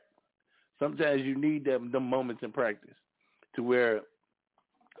track. Sometimes you need them moments in practice to where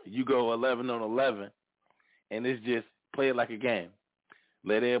you go 11 on 11, and it's just play it like a game.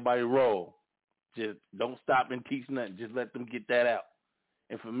 Let everybody roll. Just don't stop and teach nothing. Just let them get that out.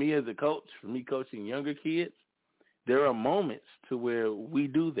 And for me as a coach, for me coaching younger kids, there are moments to where we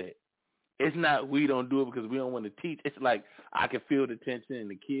do that. It's not we don't do it because we don't want to teach. It's like I can feel the tension and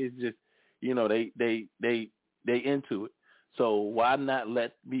the kids just, they into it. So why not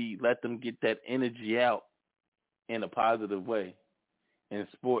let them get that energy out in a positive way? In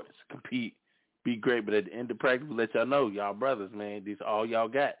sports, compete, be great. But at the end of practice, we let y'all know, y'all brothers, man, this all y'all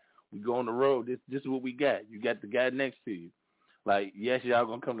got. We go on the road. This is what we got. You got the guy next to you. Like, yes, y'all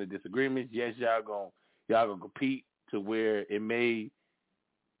gonna come to disagreements. Yes, y'all gonna compete to where it may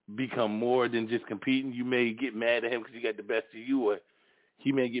become more than just competing. You may get mad at him because he got the best of you, or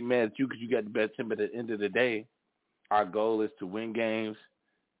he may get mad at you because you got the best of him. But at the end of the day, our goal is to win games,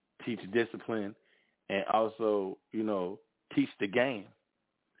 teach discipline, and also, teach the game.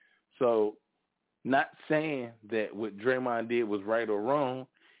 So, not saying that what Draymond did was right or wrong.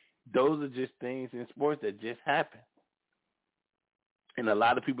 Those are just things in sports that just happen. And a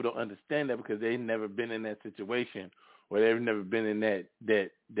lot of people don't understand that because they've never been in that situation, or they've never been in that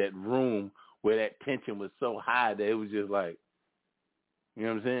room where that tension was so high that it was just like, you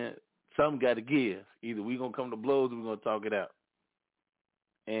know what I'm saying? Something got to give. Either we going to come to blows or we're going to talk it out.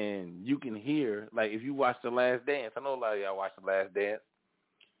 And you can hear, like, if you watch The Last Dance, I know a lot of y'all watch The Last Dance.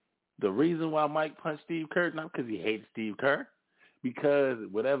 The reason why Mike punched Steve Kerr, not because he hated Steve Kerr, because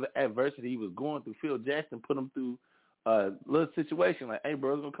whatever adversity he was going through, Phil Jackson put him through a little situation like, hey,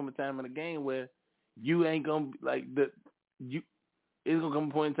 bro, it's going to come a time in the game where you ain't going to be like it's going to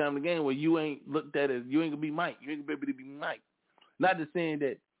come a point in time in the game where you ain't looked at as, you ain't going to be Mike. You ain't going to be able to be Mike. Not just saying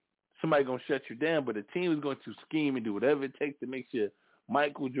that somebody going to shut you down, but the team is going to scheme and do whatever it takes to make sure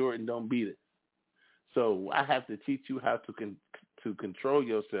Michael Jordan don't beat it. So I have to teach you how to control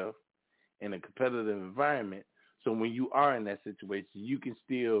yourself in a competitive environment. So when you are in that situation, you can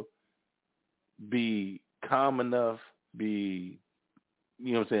still be calm enough,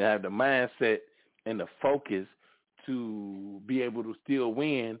 have the mindset and the focus to be able to still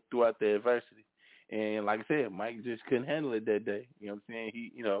win throughout the adversity. And like I said, Mike just couldn't handle it that day. You know what I'm saying?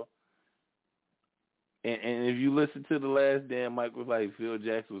 He, and if you listen to The Last Dance, Mike was like, Phil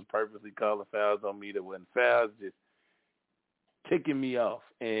Jackson was purposely calling fouls on me that wasn't fouls, just ticking me off.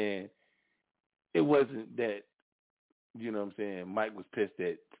 And it wasn't that, you know what I'm saying, Mike was pissed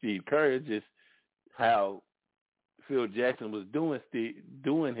at Steve Kerr. It's just how Phil Jackson was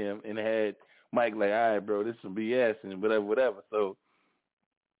doing him, and had Mike like, all right, bro, this is some BS and whatever. So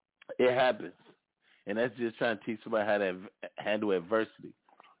it happens. And that's just trying to teach somebody how to handle adversity.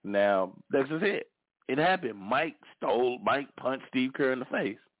 Now, that's just it. It happened. Mike punched Steve Kerr in the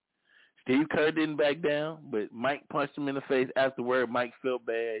face. Steve Kerr didn't back down, but Mike punched him in the face. Afterward, Mike felt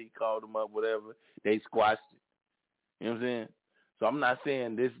bad. He called him up, whatever. They squashed it. You know what I'm saying? So I'm not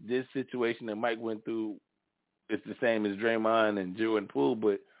saying this situation that Mike went through is the same as Draymond and Jordan Poole,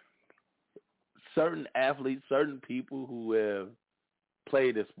 but certain athletes, certain people who have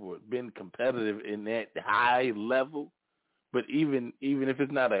played this sport, been competitive in that high level, but even if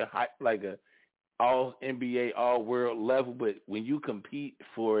it's not a high, like a all NBA, all world level, but when you compete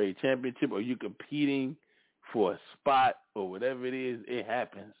for a championship or you're competing for a spot or whatever it is, it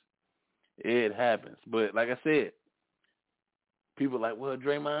happens. It happens. But like I said, people are like, well,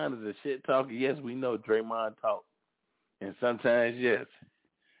 Draymond is a shit talker. Yes, we know Draymond talk. And sometimes, yes,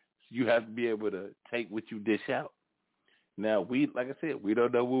 you have to be able to take what you dish out. Now, like I said, we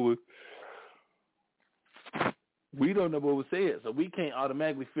don't know what was said, so we can't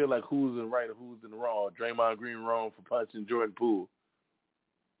automatically feel like who's in the right or who's in the wrong. Draymond Green wrong for punching Jordan Poole.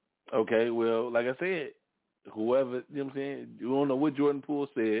 Okay, well, like I said, whoever, you know what I'm saying, you don't know what Jordan Poole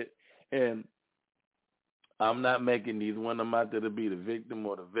said, and I'm not making neither one of them out there to be the victim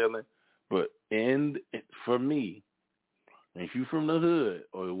or the villain, but for me, if you from the hood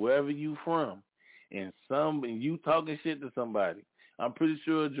or wherever you from, and you talking shit to somebody, I'm pretty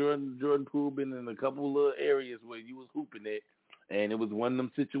sure Jordan Poole been in a couple of little areas where you was hooping it, and it was one of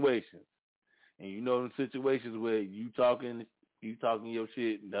them situations. And you know them situations where you talking your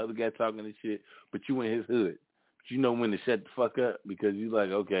shit, and the other guy talking his shit, but you in his hood. But you know when to shut the fuck up because you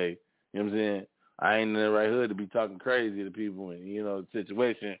like, okay, you know what I'm saying? I ain't in the right hood to be talking crazy to people, and the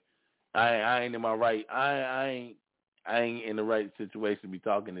situation. I ain't in my right. I ain't in the right situation to be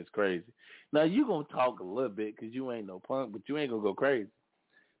talking this crazy. Now, you going to talk a little bit because you ain't no punk, but you ain't going to go crazy.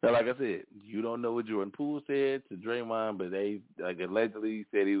 Now, like I said, you don't know what Jordan Poole said to Draymond, but they, allegedly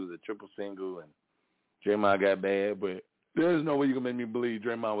said he was a triple single and Draymond got bad, but there's no way you can make me believe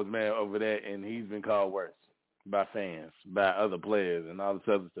Draymond was mad over that and he's been called worse. by fans, by other players, and all this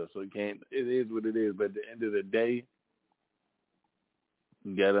other stuff. So it is what it is. But at the end of the day,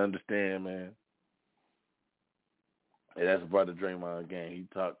 you got to understand, man. And that's part of Draymond's game. He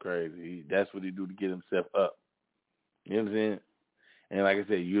talk crazy. That's what he do to get himself up. You know what I'm saying? And like I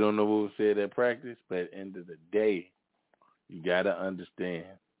said, you don't know what was said at practice, but at the end of the day, you got to understand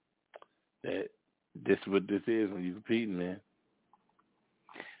that this is what this is when you're competing, man.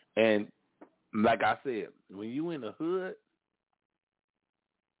 And like I said, when you in the hood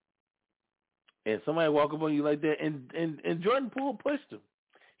and somebody walk up on you like that, and Jordan Poole pushed him.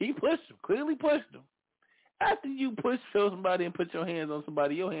 He pushed him, clearly pushed him. After you show somebody and put your hands on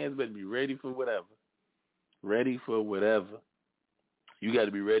somebody, your hands better be ready for whatever. Ready for whatever. You got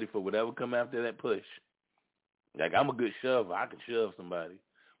to be ready for whatever come after that push. Like, I'm a good shover. I can shove somebody.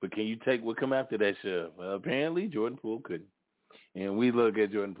 But can you take what come after that shove? Well, apparently, Jordan Poole couldn't. And we look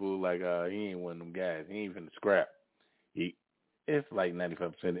at Jordan Poole like he ain't one of them guys. He ain't finna scrap. It's like 95%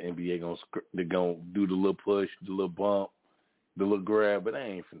 of the NBA gonna do the little push, the little bump, the little grab, but they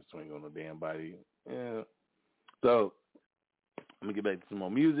ain't finna swing on no damn body. Yeah. So, let me get back to some more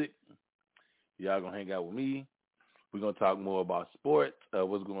music. Y'all gonna hang out with me. We're gonna talk more about sports.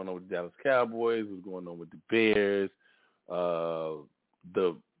 What's going on with the Dallas Cowboys? What's going on with the Bears?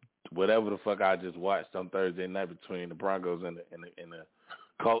 The whatever the fuck I just watched on Thursday night between the Broncos and the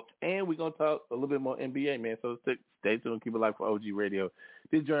Colts. And we're going to talk a little bit more NBA, man. So stay tuned. Keep it live for OG Radio.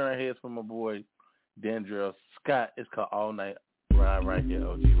 This joint right here is from my boy, Dandrell Scott. It's called All Night Ride right here,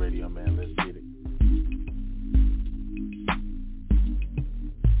 OG Radio, man. Let's get it.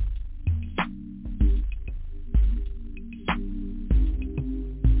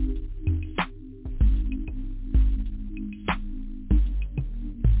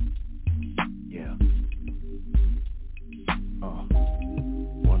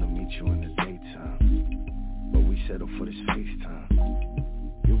 Settle for this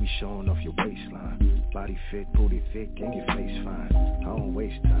FaceTime. You be showing off your waistline. Body fit, booty thick, and your face fine. I don't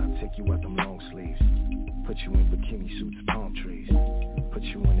waste time, take you out them long sleeves. Put you in bikini suits, palm trees. Put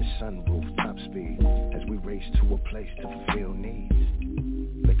you in the sunroof, top speed. As we race to a place to fulfill needs.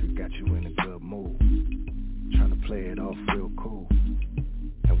 Liquor got you in a good mood. Trying to play it off real cool.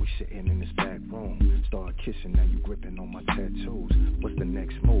 And we sitting in this back room. Start kissing, now you gripping on my tattoos. What's the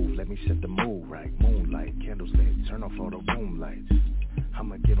next move? Let me set the mood right. Moonlight, candles lit, turn off all the room lights.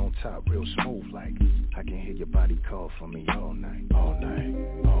 I'ma get on top real smooth like I can hear your body call for me all night. All night,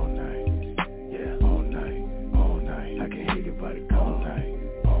 all night. Yeah, all night, all night. I can hear your body call all night.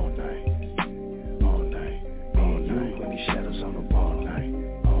 All night, all night. All night, when these shadows on the wall night.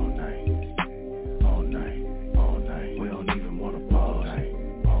 All night, all night, all night. We don't even wanna pause.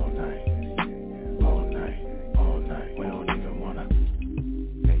 All night, all night, all night. We don't even wanna.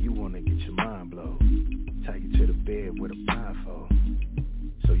 Now you wanna get your mind blown. Tie you to the bed with a blindfold.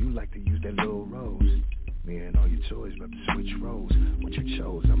 So you like to use that little rose. Me and all your toys about to switch roles. What you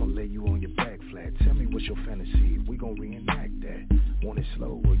chose, I'ma lay you on your back flat. Tell me what's your fantasy, we gon' reenact that. Want it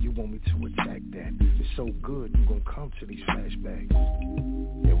slow or you want me to attack that? It's so good, you gon' come to these flashbacks.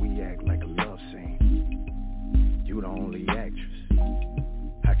 Yeah, we act like a love scene. You the only actress.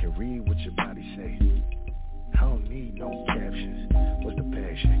 I can read what your body say. I don't need no captions. What's the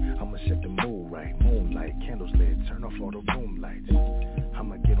passion? I'ma set the mood right. Moonlight, candles lit, turn off all the room lights.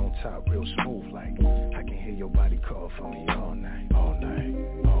 I'ma get on top real smooth like I can hear your body call for me all night. All night,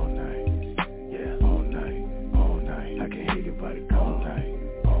 all night. Yeah, all night, all night. I can hear your body call all night.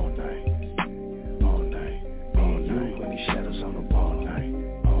 All night, all night. All night, when these shadows on the wall night.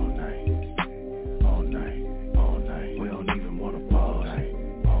 All night, all night, all night. We don't even wanna pause.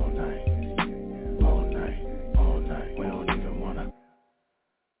 All night, all night, all night. We don't even wanna.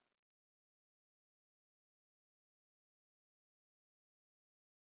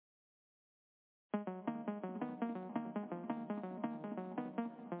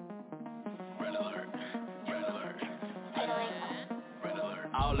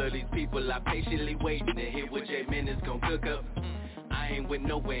 All of these people are patiently waiting to hear what J-Man is gon' cook up. I ain't went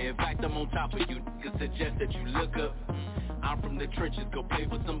nowhere, in fact I'm on top of you. Niggas suggest that you look up. I'm from the trenches, go play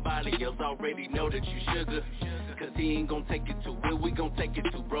with somebody else, already know that you sugar. Cause he ain't gon' take it to where we gon' take it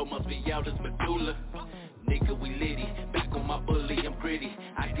to, bro, must be out as medulla. Nigga, we litty, back on my bully, I'm gritty.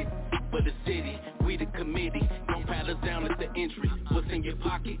 I get for the city, we the committee. Don't pat us down at the entry. What's in your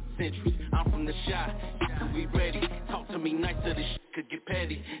pocket? Centuries. I'm from the shot, we ready. Talk to me nice so this shit could get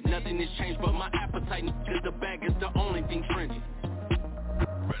petty. Nothing has changed but my appetite, cause the bag is the only thing trendy.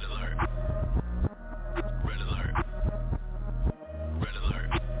 Red alert. Red alert. Red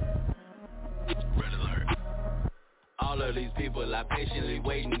alert. Red alert. All of these people are patiently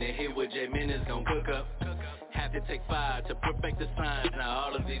waiting to hear what J-Man is gon' cook up. Have to take 5 to perfect the signs. Now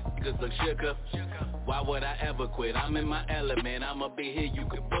all of these niggas look shook up. Why would I ever quit? I'm in my element, I'ma be here, you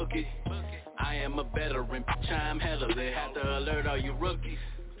can book it. I am a veteran, bitch, I'm hella lit. Have to alert all you rookies.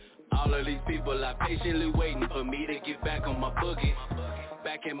 All of these people are patiently waiting for me to get back on my boogie.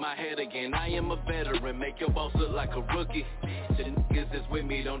 Back in my head again, I am a veteran, make your boss look like a rookie. The niggas that's with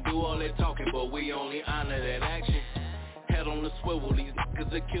me don't do all that talking, but we only honor that action. Head on the swivel, these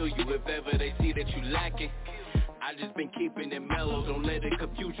niggas will kill you if ever they see that you lacking. I just been keeping it mellow, don't let it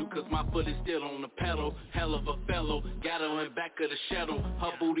confuse you, cause my foot is still on the pedal. Hell of a fellow, got her in back of the shuttle,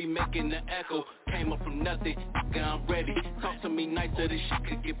 her booty making the echo. Came up from nothing, nigga, I'm ready. Talk to me nicer, this shit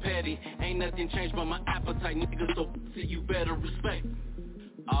could get petty. Ain't nothing changed but my appetite, nigga, so see you better respect.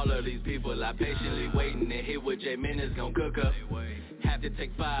 All of these people are patiently waiting to hear what J-Man is gon' cook up. Have to take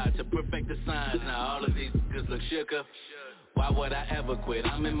 5 to perfect the signs, now all of these niggas look shook up. Why would I ever quit?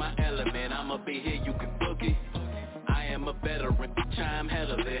 I'm in my element, I'ma be here, you can book it. I am a veteran, bitch, I'm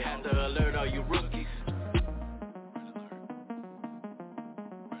hella lit. Have to alert all you rookies.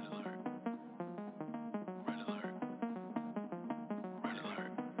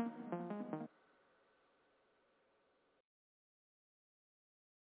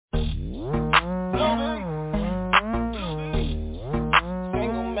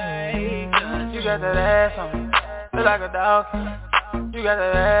 You got that ass on me, feel like a dog. You got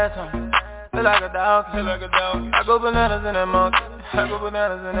that ass on me, feel like a dog. I go bananas in that monkey. I go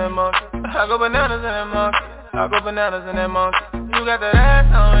bananas in that monkey. I go bananas in that monkey. I go bananas in that monkey. You got that ass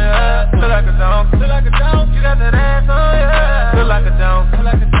on ya, feel like a dog. You got that ass on ya, feel like a dog.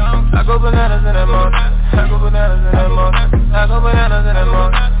 I go bananas in that monkey. I go bananas in that monkey. I go bananas in that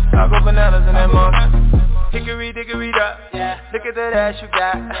monkey. I go bananas in that monkey. Hickory dickory dock, look at that ass you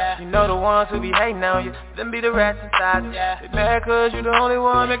got. You know the ones who be hating on you, them be the rats inside you. They mad cause you the only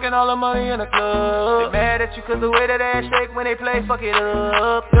one making all the money in the club. They mad at you cause the way that ass shake when they play, fuck it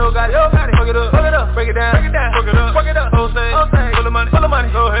up. Yo got it, fuck it up, break it down, fuck it up, whole stage, full of money,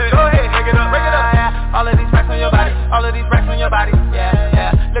 go ahead, break it up, all of these racks on your body, all of these racks on your body,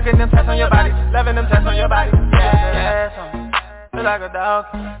 look at them tats on your body, loving them tats on your body, ass on me, feel like a dog,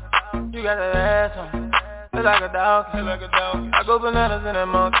 you got that ass on me. Feel like a dog. I go bananas in that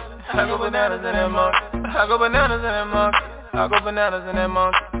monkey. I go bananas in that monkey. I go bananas in that monkey. I go bananas in that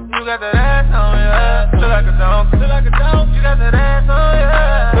monkey. You got that ass on ya, feel like a dog. You got that ass on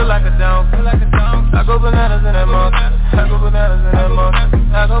ya, feel like a dog. I go bananas in that monkey. I go bananas in that monkey.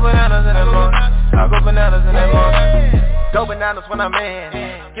 I go bananas in that monkey. I go bananas in that monkey. Go bananas when I'm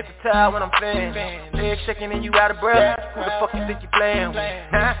in. Get the towel when I'm thin. Legs shaking and you out of breath. Who the fuck you think you playing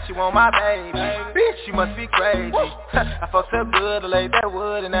with? Huh? She want my baby. Bitch, she must be crazy. I fucked up good, I laid that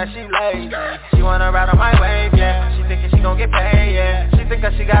wood and now she lazy. She wanna ride on my wave, yeah. She thinking she gon' get paid, yeah. She think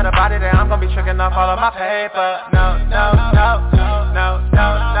that she got a body that I'm gon' be tricking off all of my paper. No. You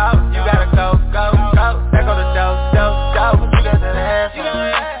gotta go. There go the dope. You got that ass on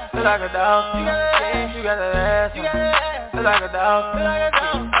me. Feel like a dog. You got that ass on me. Feel like a dog.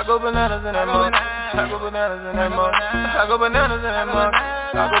 I go bananas in that monkey. I go bananas in that monkey. I go bananas in that monkey.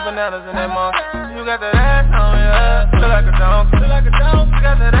 I go bananas in that monkey. You got that ass on ya, feel like a dog. You got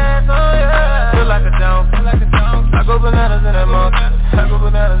that ass on ya, feel like a dog. I go bananas in that monkey. I go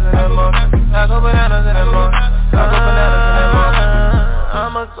bananas in that monkey. I go bananas in that monkey. I go bananas in that monkey.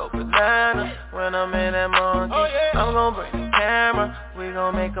 I'ma go bananas when I'm in that monkey. I'm gon' bring the camera, we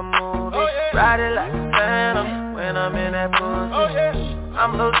gon' make a movie. Ride it like a phantom when I'm in that pussy.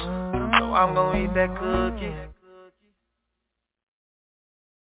 I'm loose, so I'm gon' eat that cookie.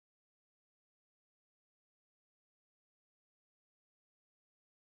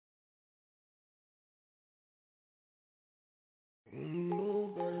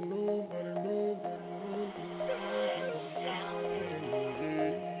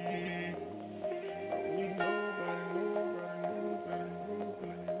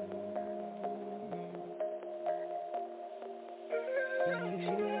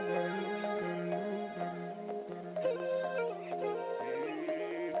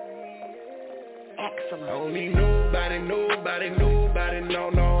 Excellent. I don't need nobody, no,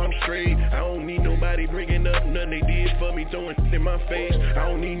 I'm straight. I don't need nobody bringing up nothing they did for me, throwing in my face. I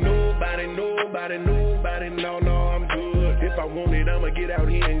don't need nobody, no, I'm good. If I want it, I'ma get out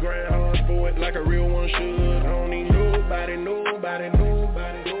here and grind hard for it like a real one should. I don't need nobody, no. I don't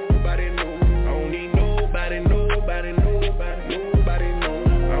need nobody, no. I don't need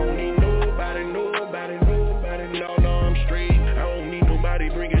nobody, no, I'm straight. I don't need nobody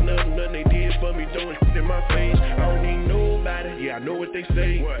bringing up nothing they did for me, throwing in my face. I don't need nobody, I know what they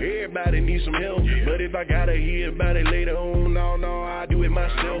say. Everybody needs some help, but if I gotta hear about it later on, no, I do it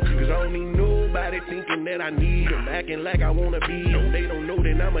myself. Cause I don't need nobody thinking that I need them, acting like I wanna be them. They don't know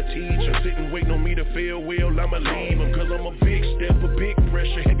that I'm a teacher, sitting waiting on me to fail well, I'ma leave them. Cause I'm a big stepper, big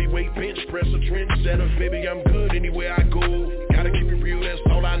pressure, heavyweight bench presser, trendsetter. Baby, I'm good anywhere I go. Gotta keep it real, that's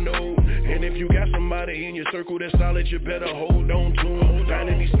all I know. And if you got somebody in your circle that's solid, you better hold on to them.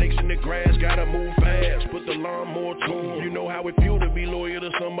 Finding these snakes in the grass, gotta move fast, put the lawnmower to them. You know how it feel to be loyal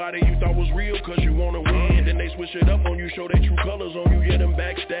to somebody you thought was real cause you wanna win. Then they switch it up on you, show their true colors on you, yeah, them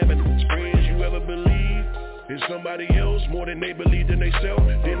backstabbing friends you ever believe. It's somebody else more than they believe in themselves.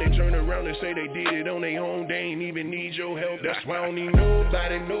 Then they turn around and say they did it on their own. They ain't even need your help. That's why I don't need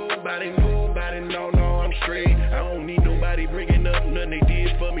nobody, no, I'm straight. I don't need nobody bringing up nothing they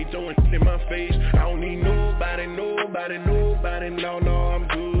did for me, throwing in my face. I don't need nobody, no, I'm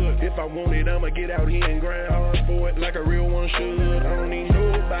good. If I want it, I'ma get out here and grind hard for it like a real one should. I don't need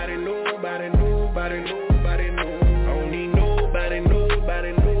nobody, no. I don't need nobody, no.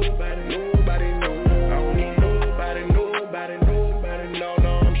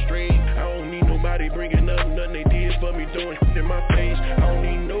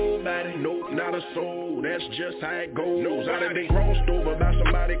 Soul, that's just how it goes. Knows how to be crossed over by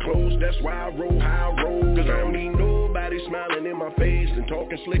somebody close. That's why I roll how I roll. Cause I don't need nobody smiling in my face and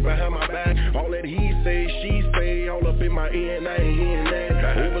talking slick behind my back. All that he say, she say, all up in my ear and I ain't hearing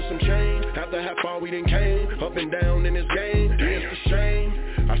that. Over some change, after how far we done came, up and down in this game, it's a shame.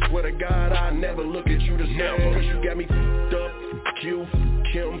 I swear to God, I never look at you the same. Cause you got me f***ed up, Q,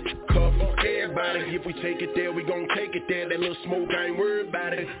 Kim, Cuff, everybody. If we take it there, we gon' take it there. That little smoke, I ain't worried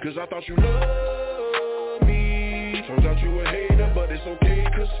about it. Cause I thought you loved me. Turns out you a hater, but it's okay.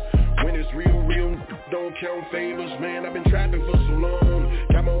 Cause when it's real, don't count favors. Man, I've been trapping for so long.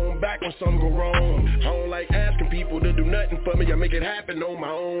 Got my own back when something go wrong. I don't like asking people to do nothing for me. I make it happen on my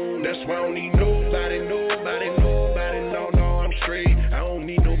own. That's why I don't need nobody, no, I'm straight. I don't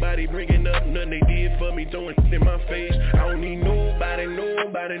need nobody bringing up nothing they did for me, throwing in my face. I don't need nobody, no,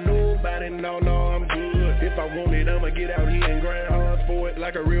 I'm good. If I want it, I'ma get out here and grind hard for it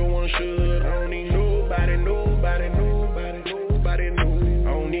like a real one should. I don't need nobody, no. I don't need nobody, no. I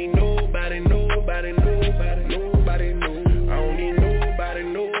don't need nobody, no,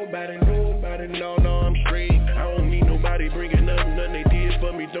 I'm straight. I don't need nobody bringing up nothing they did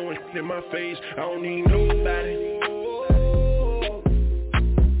for me, throwing in my face. I don't need nobody.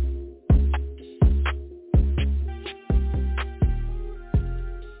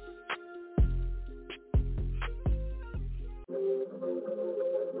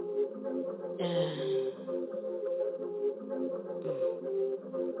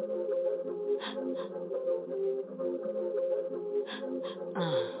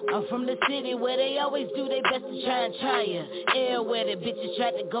 I'm from the city where they always do their best to try and try ya. Everywhere the bitches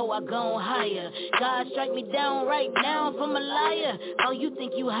try to go, I go higher. God strike me down right now from a liar. Oh, you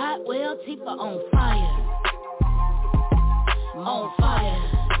think you hot? Well, Tifa on fire. On fire.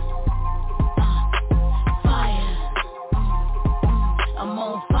 Fire. I'm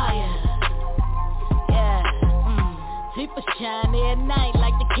on fire. Yeah. Tifa shine at night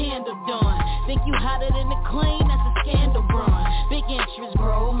like the candle dawn. Think you hotter than the queen? That's a scandal brewing. Big interest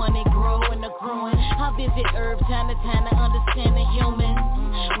grow, money grow and the growing. I visit Herb time to time to understand the human.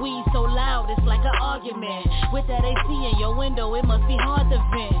 We so loud, it's like an argument. With that AC in your window, it must be hard to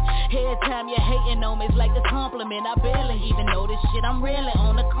vent. Every time you're hating on me, it's like a compliment. I barely even know this shit, I'm really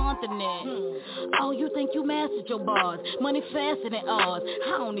on the continent. Oh, you think you mastered your bars? Money faster than ours.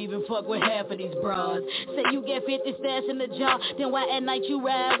 I don't even fuck with half of these bras. Say you get 50 stash in the jar, then why at night you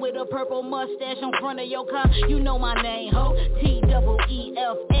ride with a purple mustache on front of your car? You know my name, ho.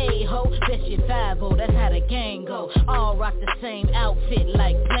 T-double-E-F-A, ho. That shit 5-0, that's how the gang go. All rock the same outfit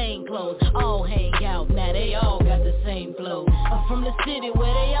like plain clothes. All hang out, now they all got the same flow. I'm from the city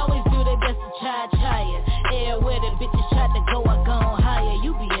where they always do their best to try it. Everywhere the bitches try to go, I gone higher.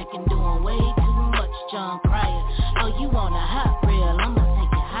 You be acting doing way too much, John Cryer. Oh, you on a hot reel, I'ma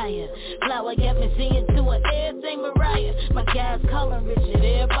take it higher. Flower got me singing to her, everything Mariah. My guys calling Richard,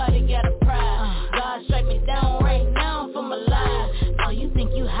 everybody got a pride. God strike me down right now from a lie. Oh, you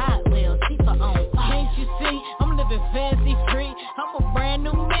think you hot? Well, Tifa on fire. Can't you see? I'm living fancy free. I'm a brand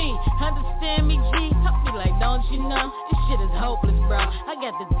new me. Understand me, G? I be like, don't you know? This shit is hopeless, bro. I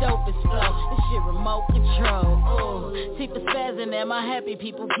got the dopest flow. This shit remote control. Ooh, Tifa spazzing and my happy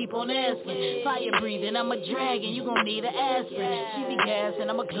people keep on asking. Fire breathing, I'm a dragon. You gon' need an aspirin. She be gassing,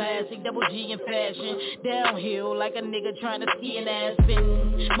 I'm a classic, double G in fashion. Downhill like a nigga trying to ski in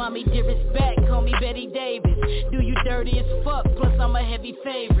Aspen. Mommy dearest back, call me Betty Davis. Do you dirty as fuck, plus I'm a heavy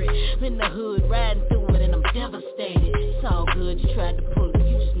favorite. In the hood, riding through it and I'm devastated. It's all good, you tried to pull it,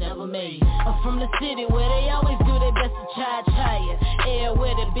 you just never made it. I'm from the city where they always do their best to charge higher.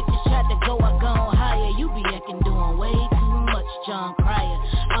 Everywhere the bitches tried to go, I gone higher. You be acting doing way too much, John Cryer.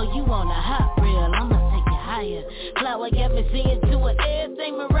 Oh, you on a hot reel, I'ma take it higher. Flower got me singing to it,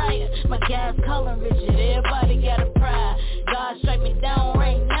 everything Mariah. My guys calling Richard, everybody got a pride. God strike me down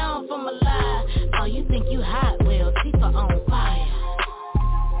right now from a lie. Oh, you think you hot? Well, Tifa on fire.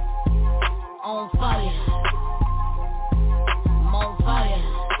 On fire. I'm on fire.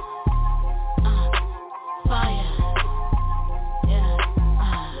 Fire. Yeah.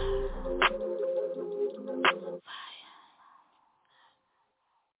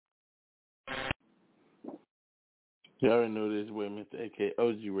 You already know this way, Mr. AK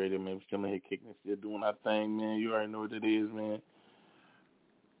OG Radio, man. We're still in here kicking and still doing our thing, man. You already know what it is, man.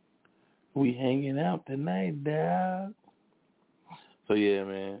 We hanging out tonight, dog. So, yeah,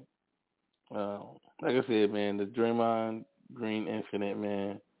 man. Like I said, man, the Draymond Green incident,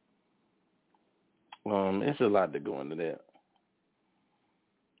 man. It's a lot to go into that.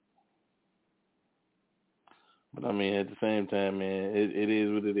 But, I mean, at the same time, man, it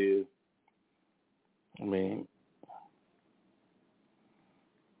is what it is. I mean,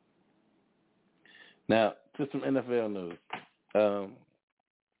 now, to some NFL news.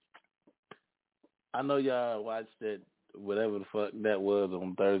 I know y'all watched that, whatever the fuck that was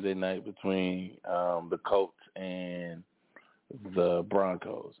on Thursday night between the Colts and the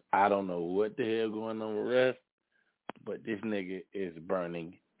Broncos. I don't know what the hell going on with Russ, but this nigga is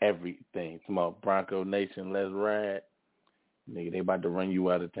burning everything. Come on, Bronco Nation, let's ride. Nigga, they about to run you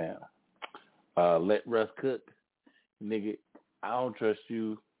out of town. Let Russ cook. Nigga, I don't trust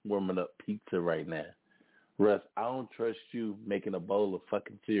you warming up pizza right now. Russ, I don't trust you making a bowl of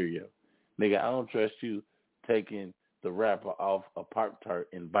fucking cereal. Nigga, I don't trust you taking the wrapper off a Pop-Tart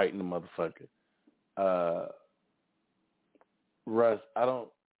and biting the motherfucker.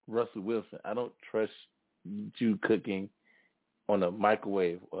 Russell Wilson, I don't trust you cooking on a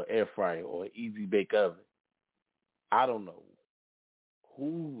microwave or air fryer or easy bake oven. I don't know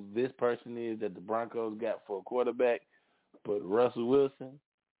who this person is that the Broncos got for a quarterback, but Russell Wilson,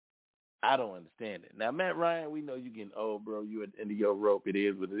 I don't understand it. Now, Matt Ryan, we know you getting old, bro. You at the end of your rope. It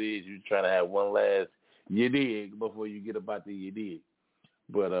is what it is. You trying to have one last you dig before you get about the you dig.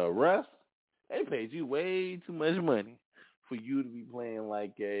 But Russ, they paid you way too much money for you to be playing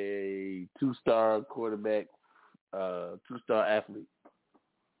like a two-star quarterback, two-star athlete,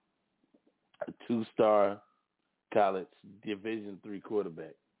 a two-star college Division III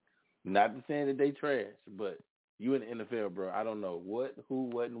quarterback. Not to say that they trash, but you in the NFL, bro. I don't know what, who,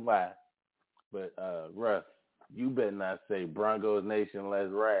 what, and why. But, Russ, you better not say Broncos Nation,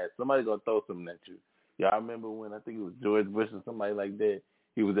 let's ride. Somebody gonna throw something at you. Y'all remember when I think it was George Bush or somebody like that?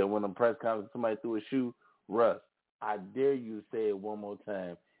 He was at one of them press conferences, somebody threw a shoe. Russ, I dare you to say it one more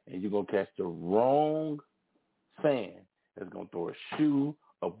time, and you're gonna catch the wrong fan that's gonna throw a shoe,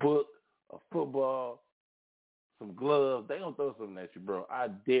 a book, a football, some gloves. They gonna throw something at you, bro. I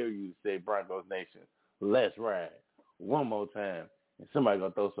dare you to say Broncos Nation, let's ride one more time, and somebody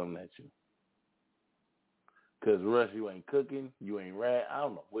gonna throw something at you. Because, Russ, you ain't cooking, you ain't riding. I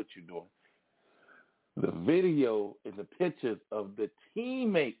don't know what you're doing. The video and the pictures of the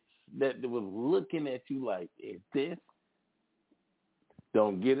teammates that was looking at you like, is this?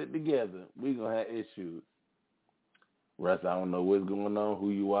 Don't get it together. We're going to have issues. Russ, I don't know what's going on, who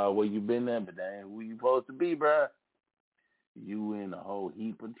you are, where you been at, but that ain't who you supposed to be, bro. You in a whole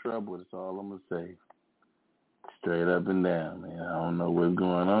heap of trouble, that's all I'm going to say. Straight up and down, man. I don't know what's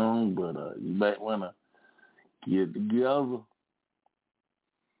going on, but you might want to get together.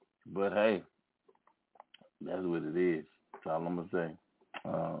 But, hey, that's what it is. That's all I'm going to say.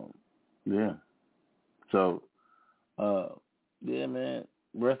 Yeah. So, yeah, man.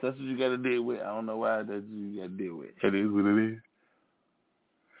 Russ, that's what you got to deal with. I don't know why that's what you got to deal with. It is what it is.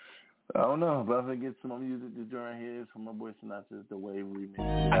 I don't know, but I'm going to get some more music to join here from my boy Sinatra's The Wave Remix.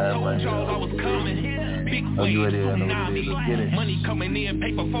 I told y'all I was coming. Big wave, tsunami. Money coming in,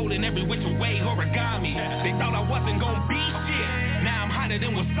 paper folding every which way, origami. They thought I wasn't gonna be shit. Now I'm hotter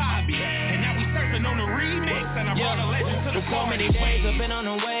than wasabi. And now we surfing on the remix. And I brought a legend to the so many days I've been on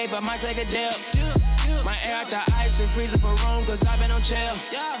the wave, I might take a dip. My air out the ice and freezing for room, cause I've been on chill.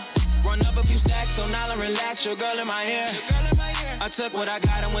 Run up a few stacks, so now I relax, your girl in my ear. I took what I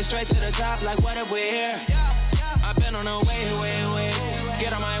got and went straight to the top, like what if we're here? I've been on the way,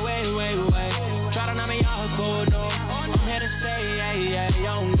 get on my way. Try to knock me off cold, no. I'm here to stay,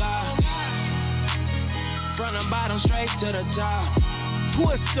 young God. From the bottom straight to the top.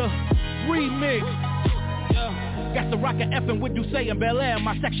 Twister Remix. Got the rocket effing with Ducey and Bel Air in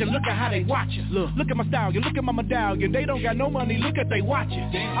my section. Look at how they watch us. Look at my stallion, look at my medallion. They don't got no money, look at they watches.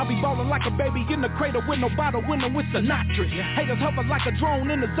 I be ballin' like a baby in the cradle with no bottle, winning with Sinatra. Haters hover like a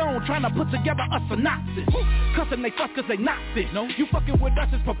drone in the zone, trying to put together a synopsis. Cussing they fuss cause they not fit. No, you fucking with us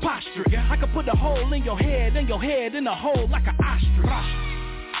is preposterous. I could put a hole in your head in a hole like an ostrich.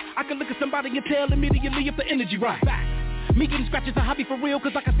 I can look at somebody and tell immediately if the energy right. Me getting scratches a hobby for real,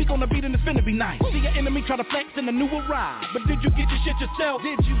 cause I can speak on the beat and it's finna be nice. See your enemy try to flex in a new arrive, but did you get your shit yourself?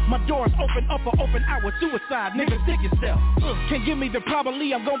 Did you? My doors open up for open hour suicide, nigga, stick yourself. Can't give me the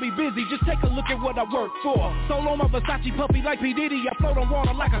probably, I'm gonna be busy, just take a look at what I work for. Solo my Versace puppy like P. Diddy, I float on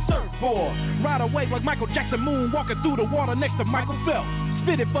water like a surfboard. Ride away like Michael Jackson moon, walking through the water next to Michael Phelps.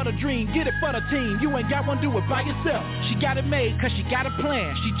 Spit it for the dream, get it for the team. You ain't got one, do it by yourself. She got it made cause she got a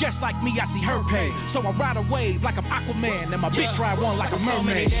plan. She just like me, I see her pay. So I ride a wave like I'm Aquaman, and my bitch ride one like a mermaid. So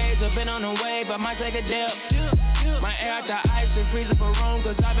many days I've been on the wave, I might take a dip. My air out the ice and freezer for room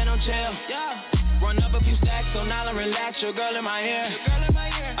cause I've been on chill. Run up a few stacks so now I relax, your girl in my ear.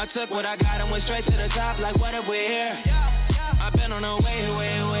 I took what I got and went straight to the top like what if we're here. I've been on the way,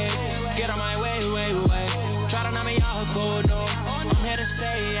 get on my way. Try to knock me out cold, no. I'm here to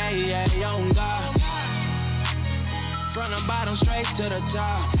stay, on God. From the bottom straight to the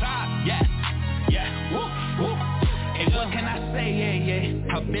top. Yeah, woo. And what can I say,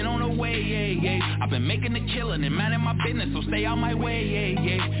 I've been on the way, I've been making the killing and minding my business, so stay out my way,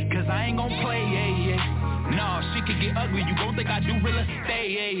 Cause I ain't gon' play, No, she could get ugly, you gon' think I do real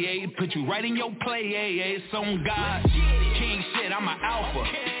estate, Put you right in your play, It's on God. King shit, I'm an alpha.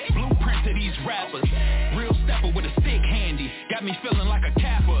 Blueprint to these rappers. Real stepper with a stick handy. Got me feeling like a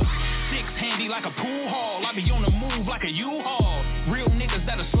capper. Six handy like a pool hall. I be on the move like a U-Haul. Real niggas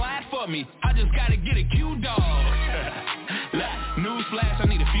that'll slide for me. I just gotta get a Q-Dog. Newsflash, I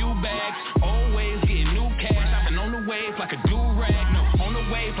need a few bags. Always getting new cash. I've been on the wave like a do-rag. No, on the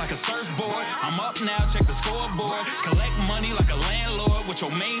wave like a surfboard. I'm up now, check the scoreboard. Collect money like a landlord with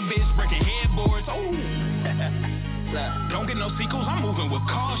your main bitch breaking headboards. Ooh. Don't get no sequels, I'm moving with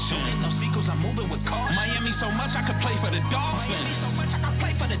caution. Miami so much I could play for the Dolphins.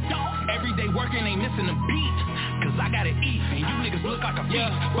 Every day working ain't missing a beat. Cause I gotta eat and you niggas look like a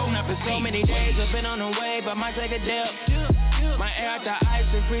beast. Bone up So many days I've been on the wave, I might take a dip. My air out the ice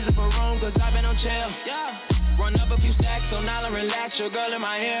and freezer for room cause I've been on chill. Run up a few stacks so now I relax, your girl in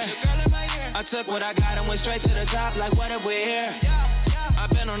my ear. I took what I got and went straight to the top like what if we're here. I've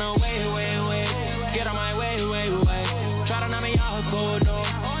been on the way, get on my way. Try to knock me out cold, no.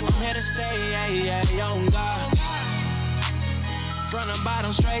 I'm here to stay, on God. From the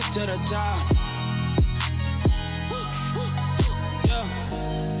bottom straight to the top.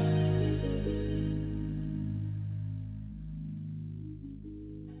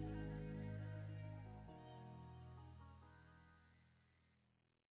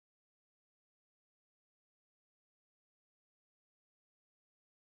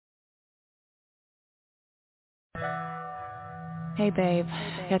 Hey babe,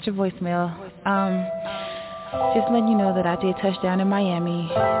 got your voicemail. Just letting you know that I did touch down in Miami. We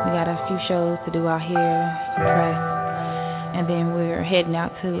got a few shows to do out here, some press, and then we're heading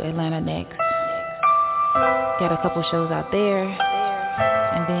out to Atlanta next. Got a couple shows out there,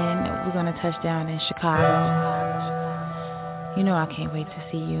 and then we're gonna touch down in Chicago. You know I can't wait to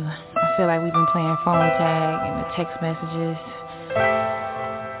see you. I feel like we've been playing phone tag and the text messages.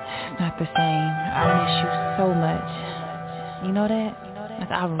 It's not the same. I miss you so much. You know that?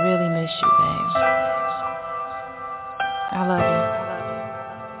 Like, I really miss you, babe. I love you.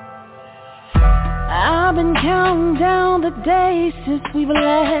 I've been counting down the days since we've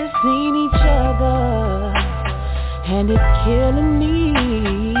last seen each other, and it's killing me.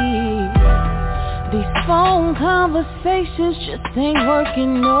 These phone conversations just ain't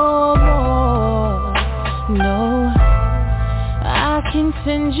working no more. No, I can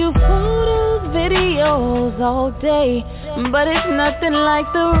send you photos, videos all day, but it's nothing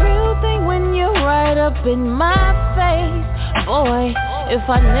like the real thing when you're right up in my face. Boy, if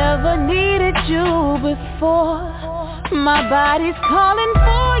I never needed you before, my body's calling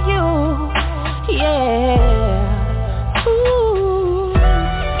for you. Yeah. Ooh.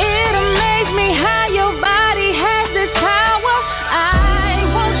 It amazes me how your body has this power. I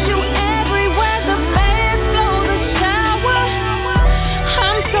want you everywhere the fans blow the shower.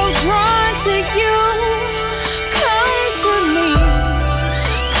 I'm so drawn to you. Come to me.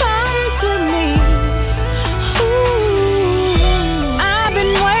 Ooh. I've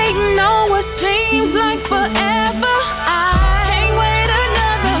been waiting on what seems like forever. I can't wait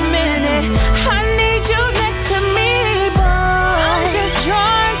another minute. I need you next to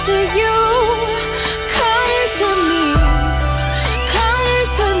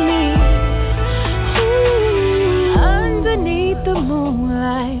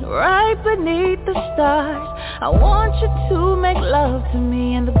stars. I want you to make love to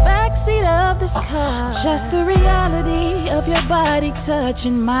me in the backseat of this car. Just the reality of your body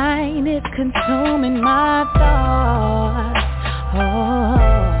touching mine is consuming my thoughts. Oh,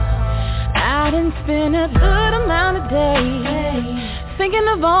 I done spent a good amount of days thinking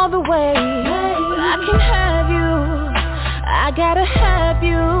of all the ways I can have you. I gotta have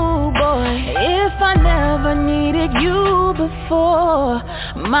you, boy. If I never needed you before,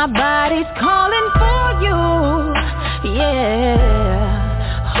 my body's calling for you, yeah.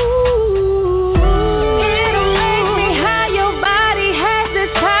 Ooh, it amazes me how your body has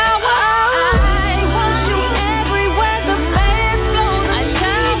this power. I want you everywhere the fans blow the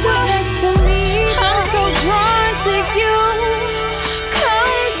shower. Next to me, I'm so drawn to you.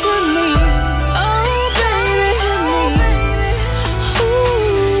 Come to me, oh baby, hit me.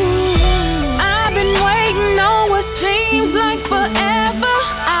 I've been waiting on what seems like forever.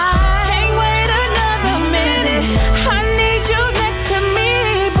 I can't wait another minute. I need you next to me,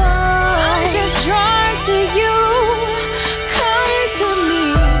 boy. I'm just drawn to you. Come to me.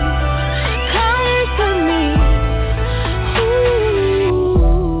 Come to me.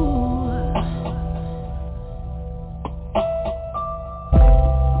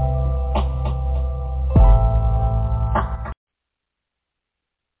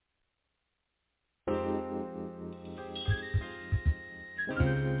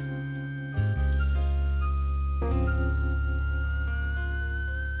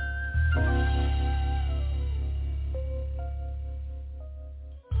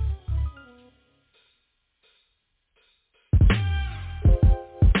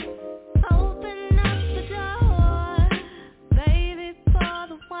 Open up the door, baby, for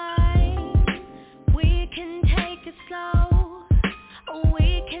the wine. We can take it slow, we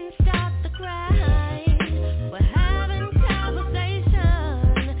can stop the grind. We're having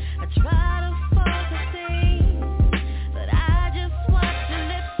conversation, I try to focus in, but I just watch your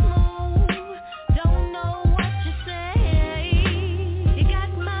lips move, don't know what you say. You got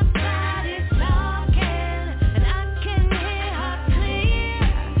my body talking, and I can hear her clear.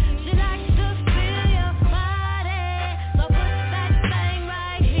 She likes to feel your body, so put that thing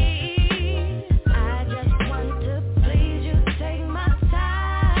right here. I just want to please you, take my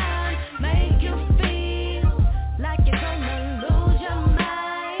time, make you feel like you're gonna lose your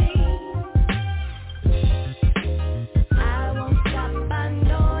mind. I won't stop, I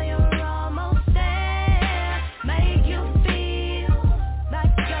know you're almost there, make you feel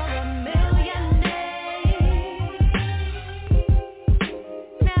like you're a millionaire.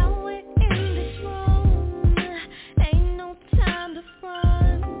 Now we're in this room, ain't no time to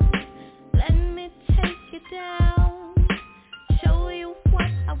front. Let me take you down, show you what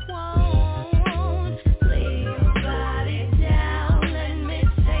I want. Lay your body down, let me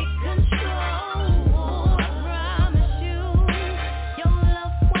take control. I promise you, you'll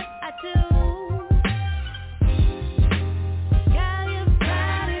love what I do. Got your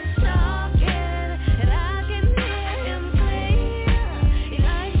body talking, and I can hear him clear. He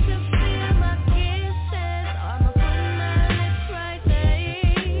likes to feel my kisses, I'ma put my lips right there.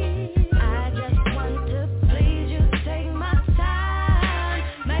 I just want to please you, take my time,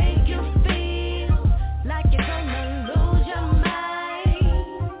 make you feel like you're gonna lose your mind.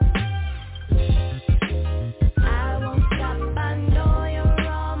 I won't stop, I know you're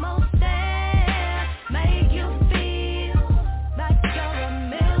almost there, make you feel like you're a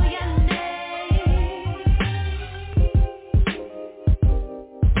millionaire.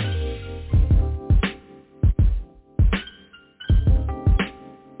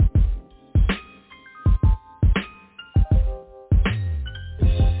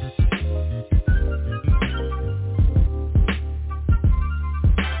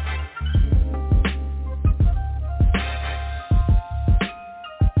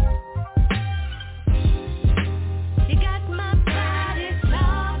 You got my body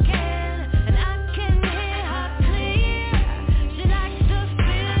talking, and I can hear her clear. She likes to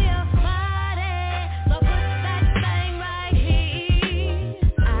feel your body, so put that thing right here.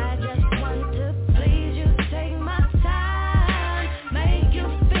 I just want to please you, take my time, make you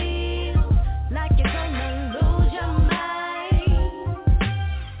feel like you're gonna lose your mind.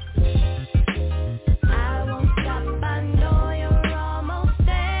 I won't stop, I know you're almost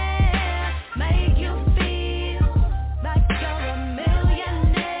there, make you feel like you're a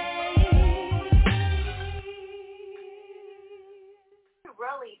millionaire.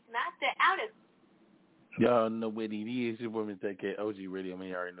 Rolly smacked it out of. Y'all know what it is. Your woman take care. OG Radio, man.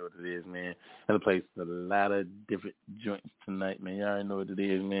 Y'all already know what it is, man. And the place a lot of different joints tonight, man. Y'all already know what it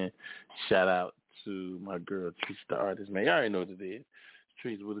is, man. Shout out to my girl, Trista Artist, man. Y'all already know what it is.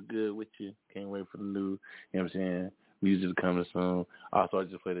 Treats with a good with you. Can't wait for the new, you know what I'm saying, music coming soon. Also, I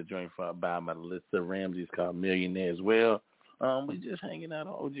just played a joint by Melissa Ramsey. It's called Millionaire as well. We just hanging out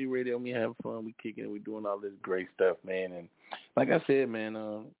on OG Radio. We having fun. We kicking it. We doing all this great stuff, man. And like I said,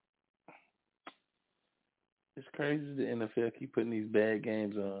 man, it's crazy the NFL keep putting these bad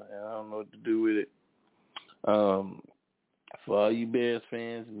games on, and I don't know what to do with it. For all you Bears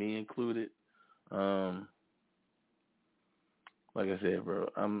fans, me included, like I said, bro,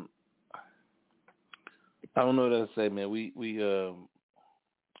 I don't know what else to say, man. We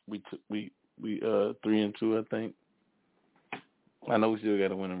 3-2, I think. I know we still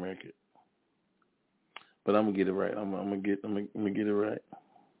got a winning record, but I'm gonna get it right. I'm gonna get it right.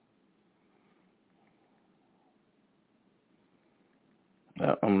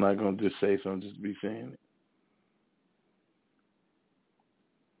 I'm not gonna just say something just to be saying it.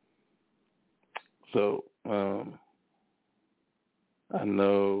 So I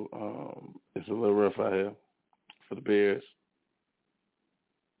know it's a little rough out here for the Bears,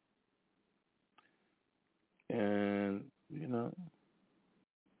 and you know,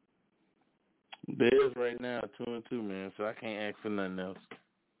 Bears right now are 2-2, man. So I can't ask for nothing else.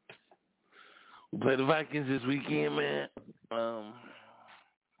 We play the Vikings this weekend, man.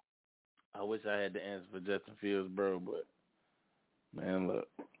 I wish I had the answer for Justin Fields, bro, but man, look,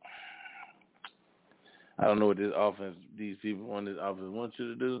 I don't know what these people on this offense want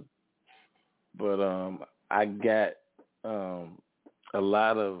you to do, but I got a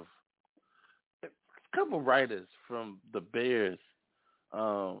couple writers from the Bears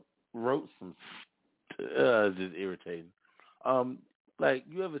wrote some just irritating. Like,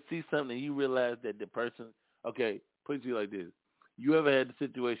 you ever see something and you realize that the person, okay, put it to you like this. You ever had the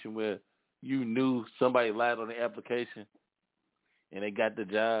situation where you knew somebody lied on the application and they got the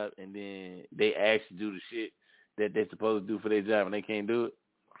job and then they actually do the shit that they're supposed to do for their job and they can't do it?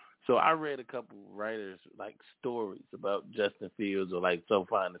 So I read a couple writers, like, stories about Justin Fields or, like, so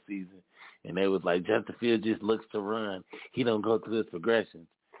far in the season, and they was like, Justin Fields just looks to run. He don't go through his progressions.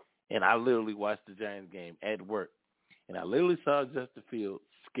 And I literally watched the Giants game at work, and I literally saw Justin Fields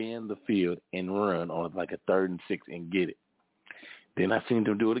scan the field and run on, like, a 3rd and 6 and get it. Then I seen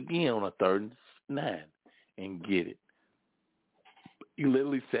him do it again on a 3rd and 9 and get it. He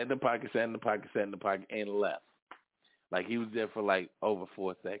literally sat in the pocket, and left. Like, he was there for, like, over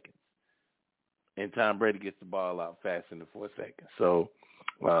 4 seconds. And Tom Brady gets the ball out fast in the 4 seconds. So,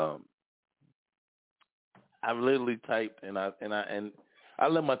 I've literally typed, and I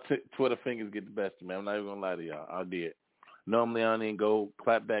let my Twitter fingers get the best of me. I'm not even going to lie to y'all. I did. Normally, I don't even go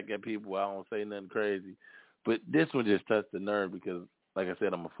clap back at people. I don't say nothing crazy. But this one just touched the nerve because, like I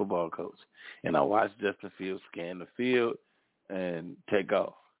said, I'm a football coach. And I watched Justin Fields scan the field and take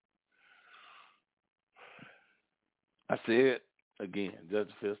off. I said, again,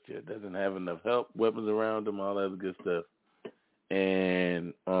 Justin Fields still doesn't have enough help, weapons around him, all that other good stuff.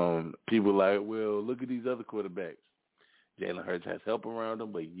 And people are like, well, look at these other quarterbacks. Jalen Hurts has help around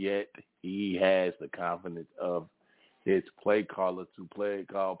him, but yet he has the confidence of his play caller to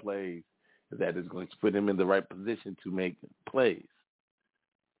call plays that is going to put him in the right position to make plays.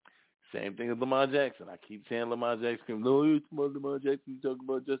 Same thing as Lamar Jackson. I keep saying Lamar Jackson. No, it's Lamar Jackson. You're talking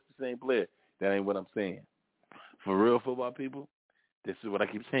about just the same player. That ain't what I'm saying. For real football people, this is what I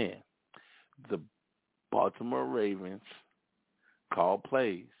keep saying. The Baltimore Ravens call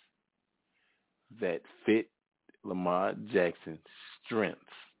plays that fit Lamar Jackson's strengths,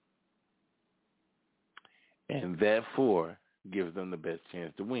 and therefore gives them the best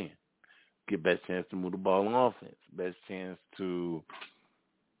chance to win. Get best chance to move the ball on offense. Best chance to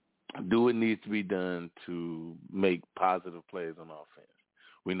do what needs to be done to make positive plays on offense.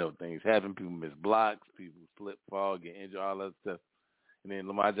 We know things happen. People miss blocks. People slip, fall, get injured, all that stuff. And then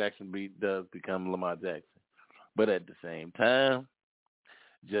Lamar Jackson does become Lamar Jackson. But at the same time,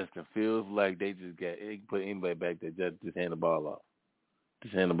 Justin feels like they just put anybody back there, just hand the ball off.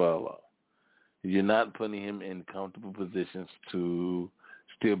 Just hand the ball off. You're not putting him in comfortable positions to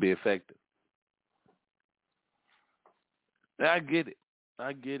still be effective. I get it.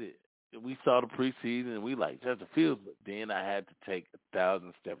 We saw the preseason and we like Justin Fields, but then I had to take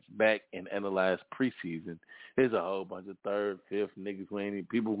 1,000 steps back and analyze preseason. There's a whole bunch of 3rd, 5th niggas who ain't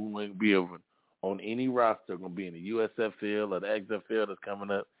people who ain't be over on any roster going to be in the USF field or the XF field that's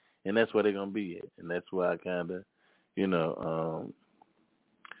coming up, and that's where they're going to be at. And that's why I kind of,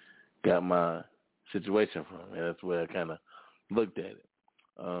 got my situation from, and that's where I kind of looked at it.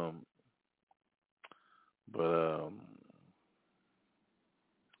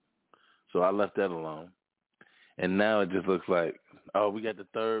 So I left that alone. And now it just looks like, we got the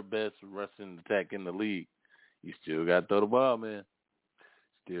 3rd best rushing attack in the league. You still got to throw the ball, man.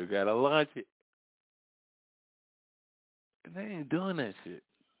 still got to launch it. And they ain't doing that shit.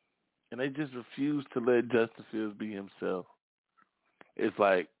 And they just refuse to let Justin Fields be himself. It's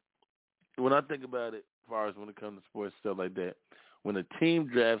like, when I think about it, as far as when it comes to sports, stuff like that, when a team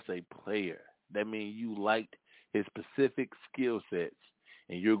drafts a player, that means you liked his specific skill sets,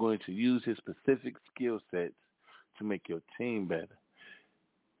 and you're going to use his specific skill sets to make your team better.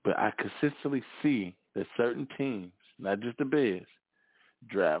 But I consistently see that certain teams, not just the Bears,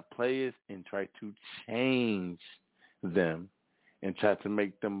 draft players and try to change them and try to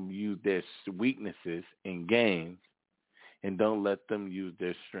make them use their weaknesses in games and don't let them use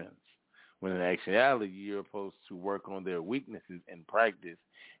their strengths. When in actuality, you're supposed to work on their weaknesses in practice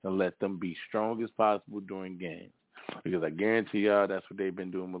and let them be strong as possible during games. Because I guarantee y'all that's what they've been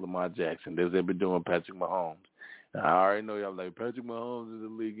doing with Lamar Jackson. That's what they've been doing with Patrick Mahomes. Now, I already know y'all like, Patrick Mahomes is the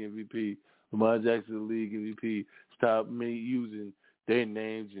league MVP. Lamar Jackson is the league MVP. Stop me using their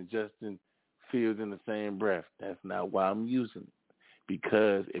names and Justin Fields in the same breath. That's not why I'm using it.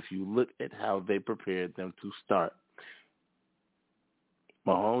 Because if you look at how they prepared them to start,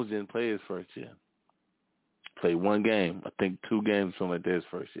 Mahomes didn't play his first year. Played one game. I think 2 games, something like that, his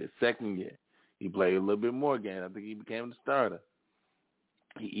first year. Second year, he played a little bit more games. I think he became the starter.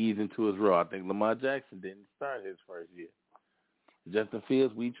 He eased into his role. I think Lamar Jackson didn't start his first year. Justin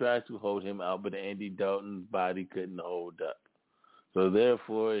Fields, we tried to hold him out, but Andy Dalton's body couldn't hold up. So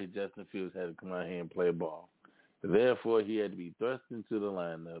therefore, Justin Fields had to come out here and play ball. Therefore, he had to be thrust into the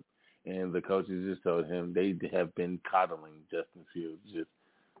lineup, and the coaches just told him they have been coddling Justin Fields, just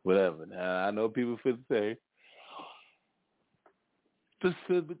whatever. Now, I know people feel to say, just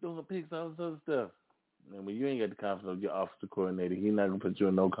Fields been throwing picks, all this other stuff. And when you ain't got the confidence of your offensive coordinator, he's not going to put you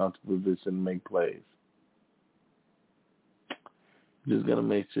in no comfortable position to make plays. You just got to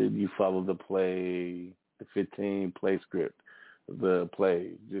make sure you follow the play, the 15-play script, the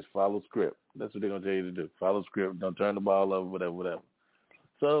play. Just follow script. That's what they're going to tell you to do. Follow script. Don't turn the ball over, whatever.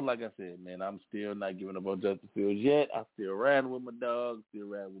 So, like I said, man, I'm still not giving up on Justin Fields yet. I'm still riding with my dog, still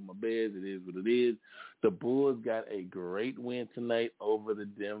riding with my Bears. It is what it is. The Bulls got a great win tonight over the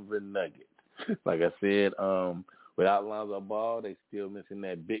Denver Nuggets. Like I said, without Lonzo Ball, they still missing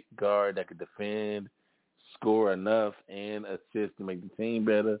that big guard that could defend, score enough, and assist to make the team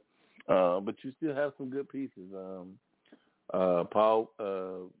better. But you still have some good pieces.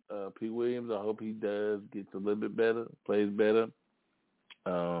 P. Williams, I hope he gets a little bit better, plays better.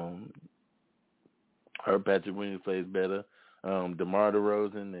 Patrick Williams plays better. DeMar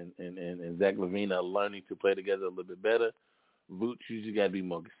DeRozan and Zach LaVine are learning to play together a little bit better. Vooch, you just got to be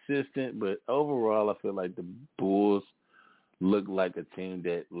more consistent. But overall, I feel like the Bulls look like a team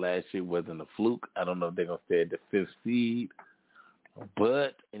that last year wasn't a fluke. I don't know if they're going to stay at the 5th seed,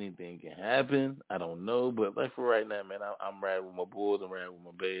 but anything can happen. I don't know. But like for right now, man, I'm riding with my Bulls. I'm riding with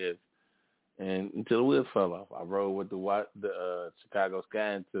my Bears. And until the wheels fell off, I rode with the Chicago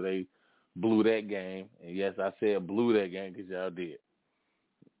Sky until they blew that game. And yes, I said blew that game because y'all did.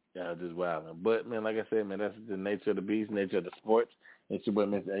 Y'all just wilding. But, man, like I said, man, that's the nature of the beast, nature of the sports. It's your boy,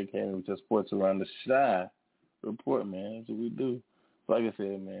 Mr. AK, with your sports around the shy report, man. That's what we do. So like I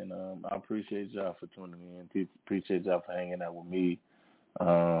said, man, I appreciate y'all for tuning in. Appreciate y'all for hanging out with me.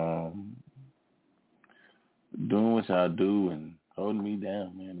 Doing what y'all do and holding me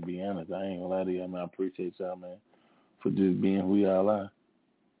down, man, to be honest. I ain't gonna lie to y'all, man. I appreciate y'all, man, for just being who y'all are.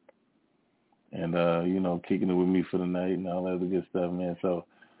 And, kicking it with me for the night and all that other good stuff, man. So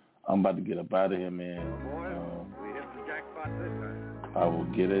I'm about to get up out of here, man. We hit the jackpot this time. I will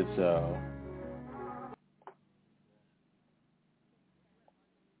get at y'all.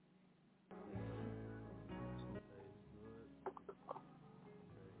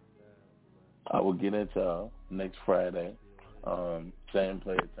 I will get at y'all next Friday. Same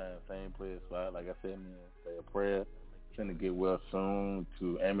player time, same player spot. Like I said, man, say a prayer. Trying to get well soon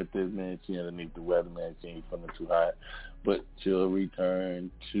to Amethyst, man. She underneath the weather, man. She ain't feeling too hot. But she'll return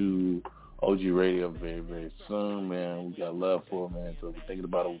to OG Radio very, very soon, man. We got love for her, man. So we're thinking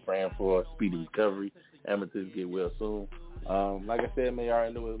about her. We're praying for her. Speedy recovery. Amethyst get well soon. Like I said, man, you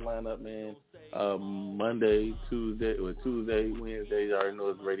already know what's lined up, man. Monday, Tuesday, Wednesday, you already know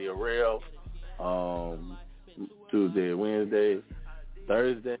it's Radio Rail. Tuesday, Wednesday,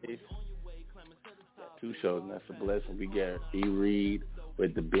 Thursday. Got 2 shows, and that's a blessing. We got E-Read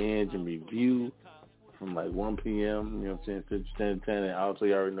with the binge and review from like 1 p.m., you know what I'm saying, Central Standard Time. And also,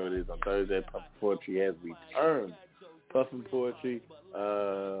 you already know it is on Thursday. Puffin Poetry has returned. Puffin Poetry,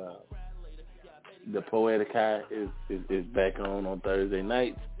 the Poetic High is back on Thursday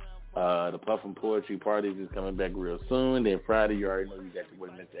nights. The Puffin Poetry Parties is coming back real soon. Then Friday, you already know you got your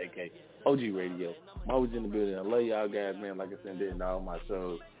boy Mr. AK OG Radio. I'm always in the building. I love y'all guys, man. Like I said, in all my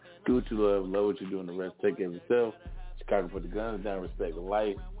shows. Do what you love what you're doing. The rest, take care of yourself. Chicago, put the guns down, respect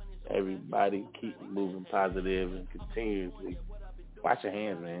life. Everybody keep moving positive and continuously. Wash your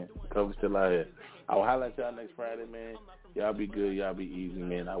hands, man. COVID's still out here. I will highlight y'all next Friday, man. Y'all be good, y'all be easy,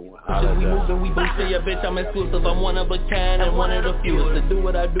 man. I will highlight we y'all. moving, we boosting your bitch, I'm exclusive. I'm one of a kind and one of the fewest to do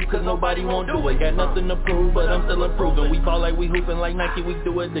what I do, cause nobody won't do it. Got nothing to prove, but I'm still improving. We ball like we hooping like Nike, we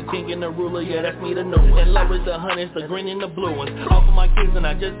do it. The king and the ruler, yeah, that's me, the new one. And love is the hunters, the green and the blue ones. All for my kids and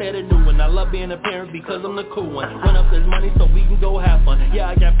I just had a new one. I love being a parent because I'm the cool one. Run up this money so we can go have fun. Yeah,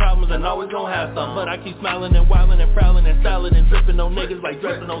 I got problems and always gon' have some, but I keep smiling and wildin' and prowling and styling and dripping on niggas like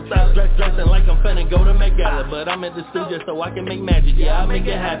dressing on salad. Dressing like I'm finna go to Met Gala, but I'm at the studio so I can make magic. Yeah, I make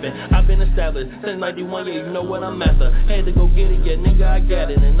it happen. I've been established since 91, yeah, you know what I'm after. Had to go get it, yeah, nigga, I got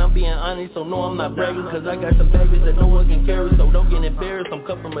it. And I'm being honest, so no, I'm not bragging, cause I got some baggage that no one can carry, so don't get embarrassed. I'm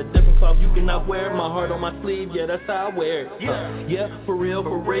cut from a different cloth, you cannot wear it. My heart on my sleeve, yeah, that's how I wear it. Yeah, for real,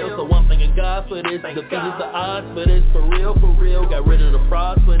 so I'm thanking God for this. The figures, the odds for this, for real. Got rid of the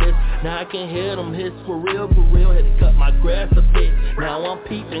frauds for this. Now I can hear them hits, for real. Had to cut my grass a bit. Now I'm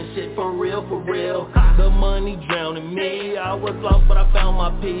peeping shit, for real. The money drowning me, I was lost, but I found my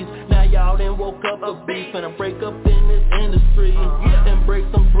peace. Now y'all done woke up a beast. Finna break up in this industry and break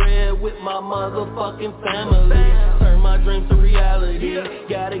some bread with my motherfucking family. Turn my dreams to reality.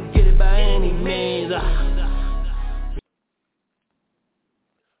 Gotta get it by any means.